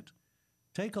seen it,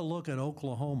 take a look at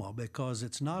Oklahoma, because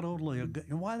it's not only a good,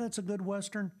 and why that's a good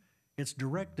Western? It's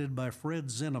directed by Fred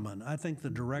Zinnemann. I think the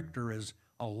director is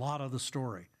a lot of the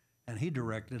story, and he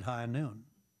directed High Noon.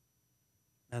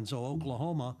 And so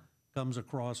Oklahoma comes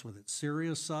across with its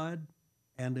serious side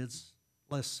and its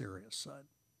less serious side.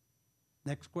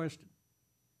 Next question.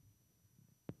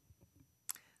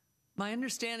 My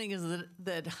understanding is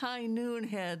that High Noon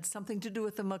had something to do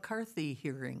with the McCarthy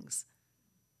hearings.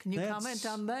 Can you comment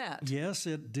on that? Yes,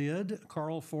 it did.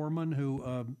 Carl Foreman,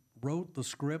 who wrote the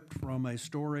script from a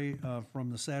story from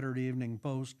the Saturday Evening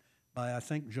Post by, I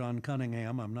think, John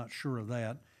Cunningham. I'm not sure of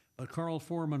that. But Carl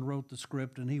Foreman wrote the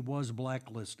script, and he was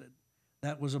blacklisted.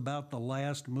 That was about the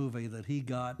last movie that he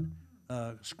got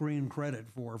screen credit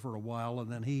for a while,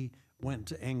 and then he went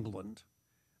to England.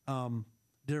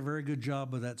 Did a very good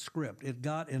job with that script. It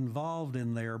got involved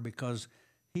in there because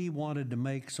he wanted to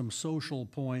make some social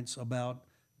points about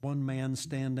one man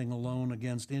standing alone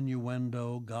against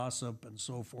innuendo, gossip, and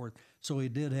so forth. So he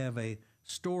did have a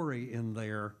story in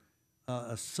there,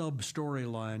 a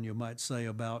sub-storyline, you might say,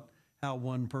 about how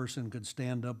one person could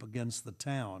stand up against the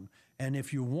town. And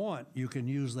if you want, you can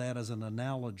use that as an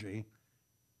analogy,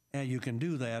 and you can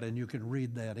do that, and you can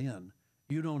read that in.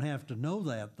 You don't have to know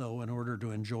that, though, in order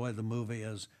to enjoy the movie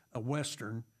as a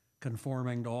Western,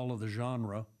 conforming to all of the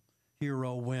genre.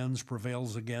 Hero wins,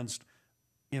 prevails against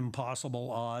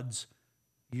impossible odds,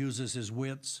 uses his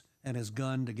wits and his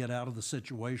gun to get out of the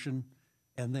situation,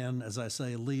 and then, as I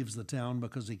say, leaves the town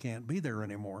because he can't be there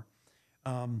anymore.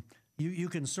 You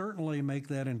can certainly make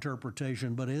that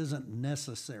interpretation, but it isn't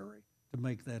necessary to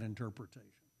make that interpretation.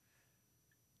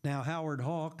 Now, Howard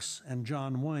Hawks and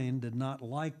John Wayne did not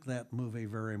like that movie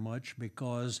very much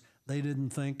because they didn't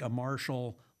think a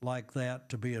marshal like that,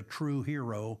 to be a true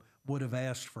hero, would have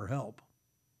asked for help.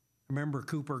 Remember,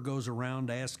 Cooper goes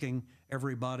around asking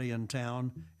everybody in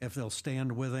town if they'll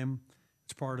stand with him.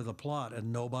 It's part of the plot,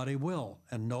 and nobody will,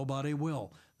 and nobody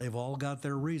will. They've all got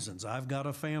their reasons. I've got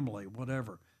a family,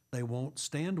 whatever. They won't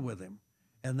stand with him.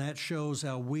 And that shows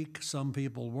how weak some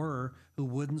people were who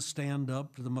wouldn't stand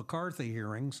up to the McCarthy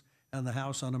hearings and the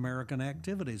House Un-American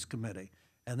Activities Committee.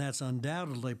 And that's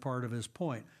undoubtedly part of his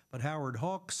point. But Howard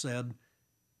Hawks said,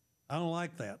 I don't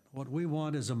like that. What we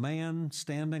want is a man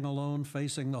standing alone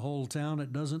facing the whole town.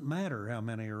 It doesn't matter how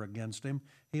many are against him.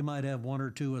 He might have one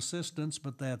or two assistants,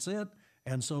 but that's it.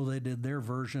 And so they did their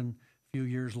version a few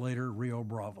years later, Rio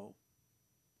Bravo.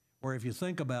 Where if you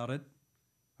think about it,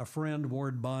 a friend,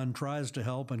 Ward Bond, tries to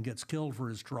help and gets killed for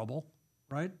his trouble,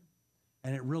 right?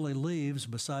 And it really leaves,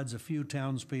 besides a few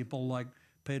townspeople like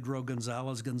Pedro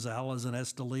Gonzalez and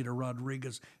Estelita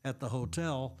Rodriguez at the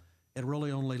hotel, it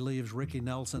really only leaves Ricky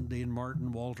Nelson, Dean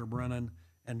Martin, Walter Brennan,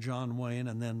 and John Wayne,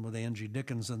 and then with Angie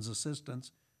Dickinson's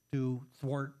assistance to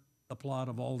thwart the plot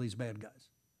of all these bad guys.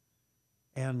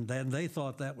 And then they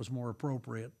thought that was more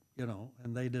appropriate, you know,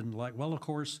 and they didn't like, well, of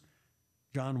course,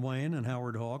 John Wayne and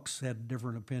Howard Hawks had a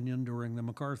different opinion during the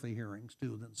McCarthy hearings,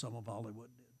 too, than some of Hollywood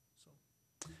did.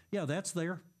 So, yeah, that's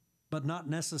there, but not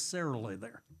necessarily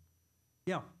there.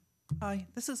 Yeah. Hi,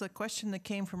 this is a question that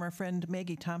came from our friend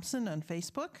Maggie Thompson on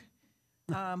Facebook.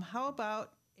 How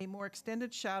about a more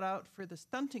extended shout out for the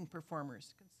stunting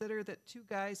performers? Consider that two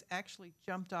guys actually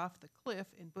jumped off the cliff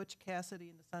in Butch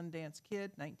Cassidy and the Sundance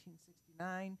Kid,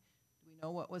 1969. Do we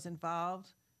know what was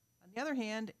involved? On the other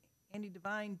hand, Andy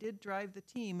Devine did drive the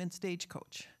team in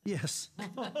Stagecoach. Yes,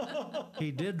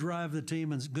 he did drive the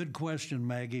team. And good question,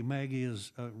 Maggie. Maggie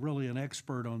is really an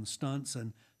expert on stunts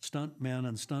and stuntmen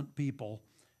and stunt people,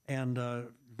 and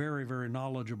very, very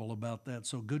knowledgeable about that.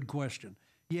 So good question.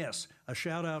 Yes, a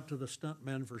shout out to the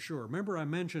stuntmen for sure. Remember I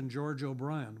mentioned George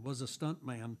O'Brien was a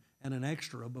stuntman and an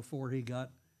extra before he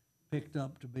got picked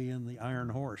up to be in the Iron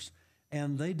Horse.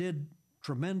 And they did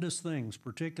tremendous things,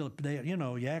 particularly, you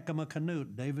know, Yakima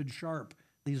Canute, David Sharp.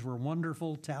 These were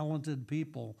wonderful, talented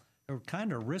people who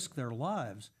kind of risked their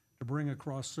lives to bring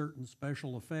across certain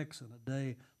special effects in a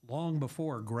day long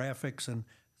before graphics and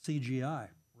CGI,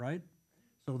 right?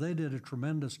 So they did a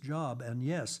tremendous job. And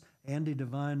yes, Andy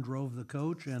Devine drove the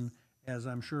coach, and as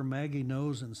I'm sure Maggie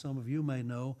knows and some of you may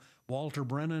know, Walter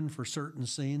Brennan for certain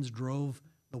scenes drove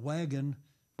the wagon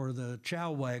for the chow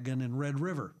wagon in Red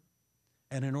River.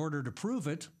 And in order to prove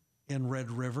it in Red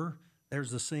River,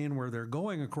 there's the scene where they're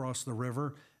going across the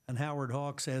river and Howard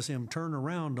Hawks has him turn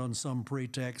around on some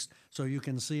pretext so you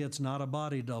can see it's not a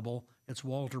body double, it's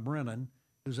Walter Brennan,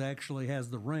 who actually has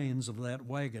the reins of that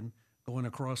wagon going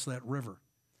across that river.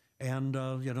 And,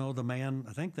 the man,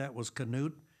 I think that was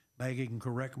Canute, Maggie can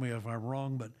correct me if I'm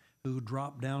wrong, but who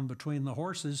dropped down between the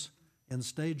horses in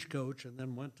Stagecoach and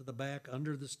then went to the back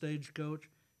under the Stagecoach,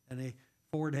 and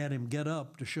Ford had him get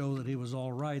up to show that he was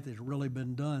all right, that it had really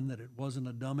been done, that it wasn't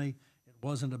a dummy, it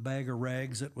wasn't a bag of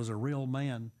rags, it was a real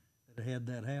man that had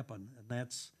that happen. And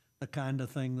that's the kind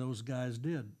of thing those guys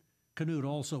did. Canute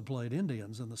also played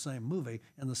Indians in the same movie,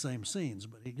 in the same scenes,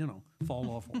 but he, fall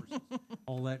off horses,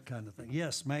 all that kind of thing.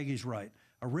 Yes, Maggie's right.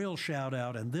 A real shout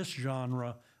out, and this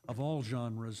genre of all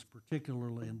genres,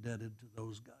 particularly indebted to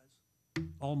those guys.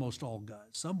 Almost all guys,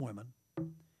 some women.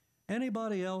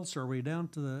 Anybody else? Are we down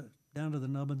to the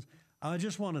nubbins? I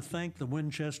just want to thank the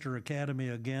Winchester Academy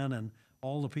again and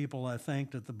all the people I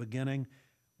thanked at the beginning.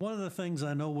 One of the things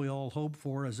I know we all hope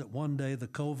for is that one day the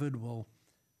COVID will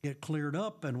get cleared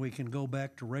up and we can go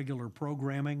back to regular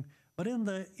programming. But in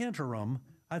the interim,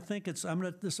 I think this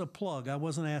is a plug. I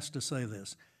wasn't asked to say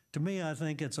this. To me, I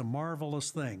think it's a marvelous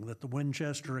thing that the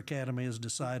Winchester Academy has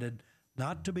decided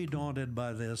not to be daunted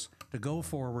by this, to go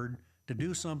forward, to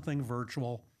do something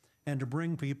virtual, and to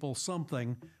bring people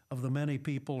something of the many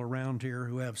people around here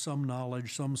who have some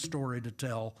knowledge, some story to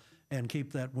tell, and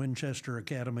keep that Winchester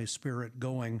Academy spirit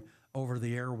going over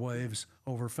the airwaves,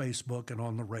 over Facebook, and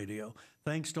on the radio.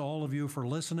 Thanks to all of you for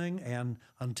listening, and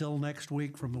until next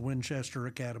week from the Winchester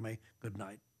Academy, good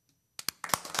night.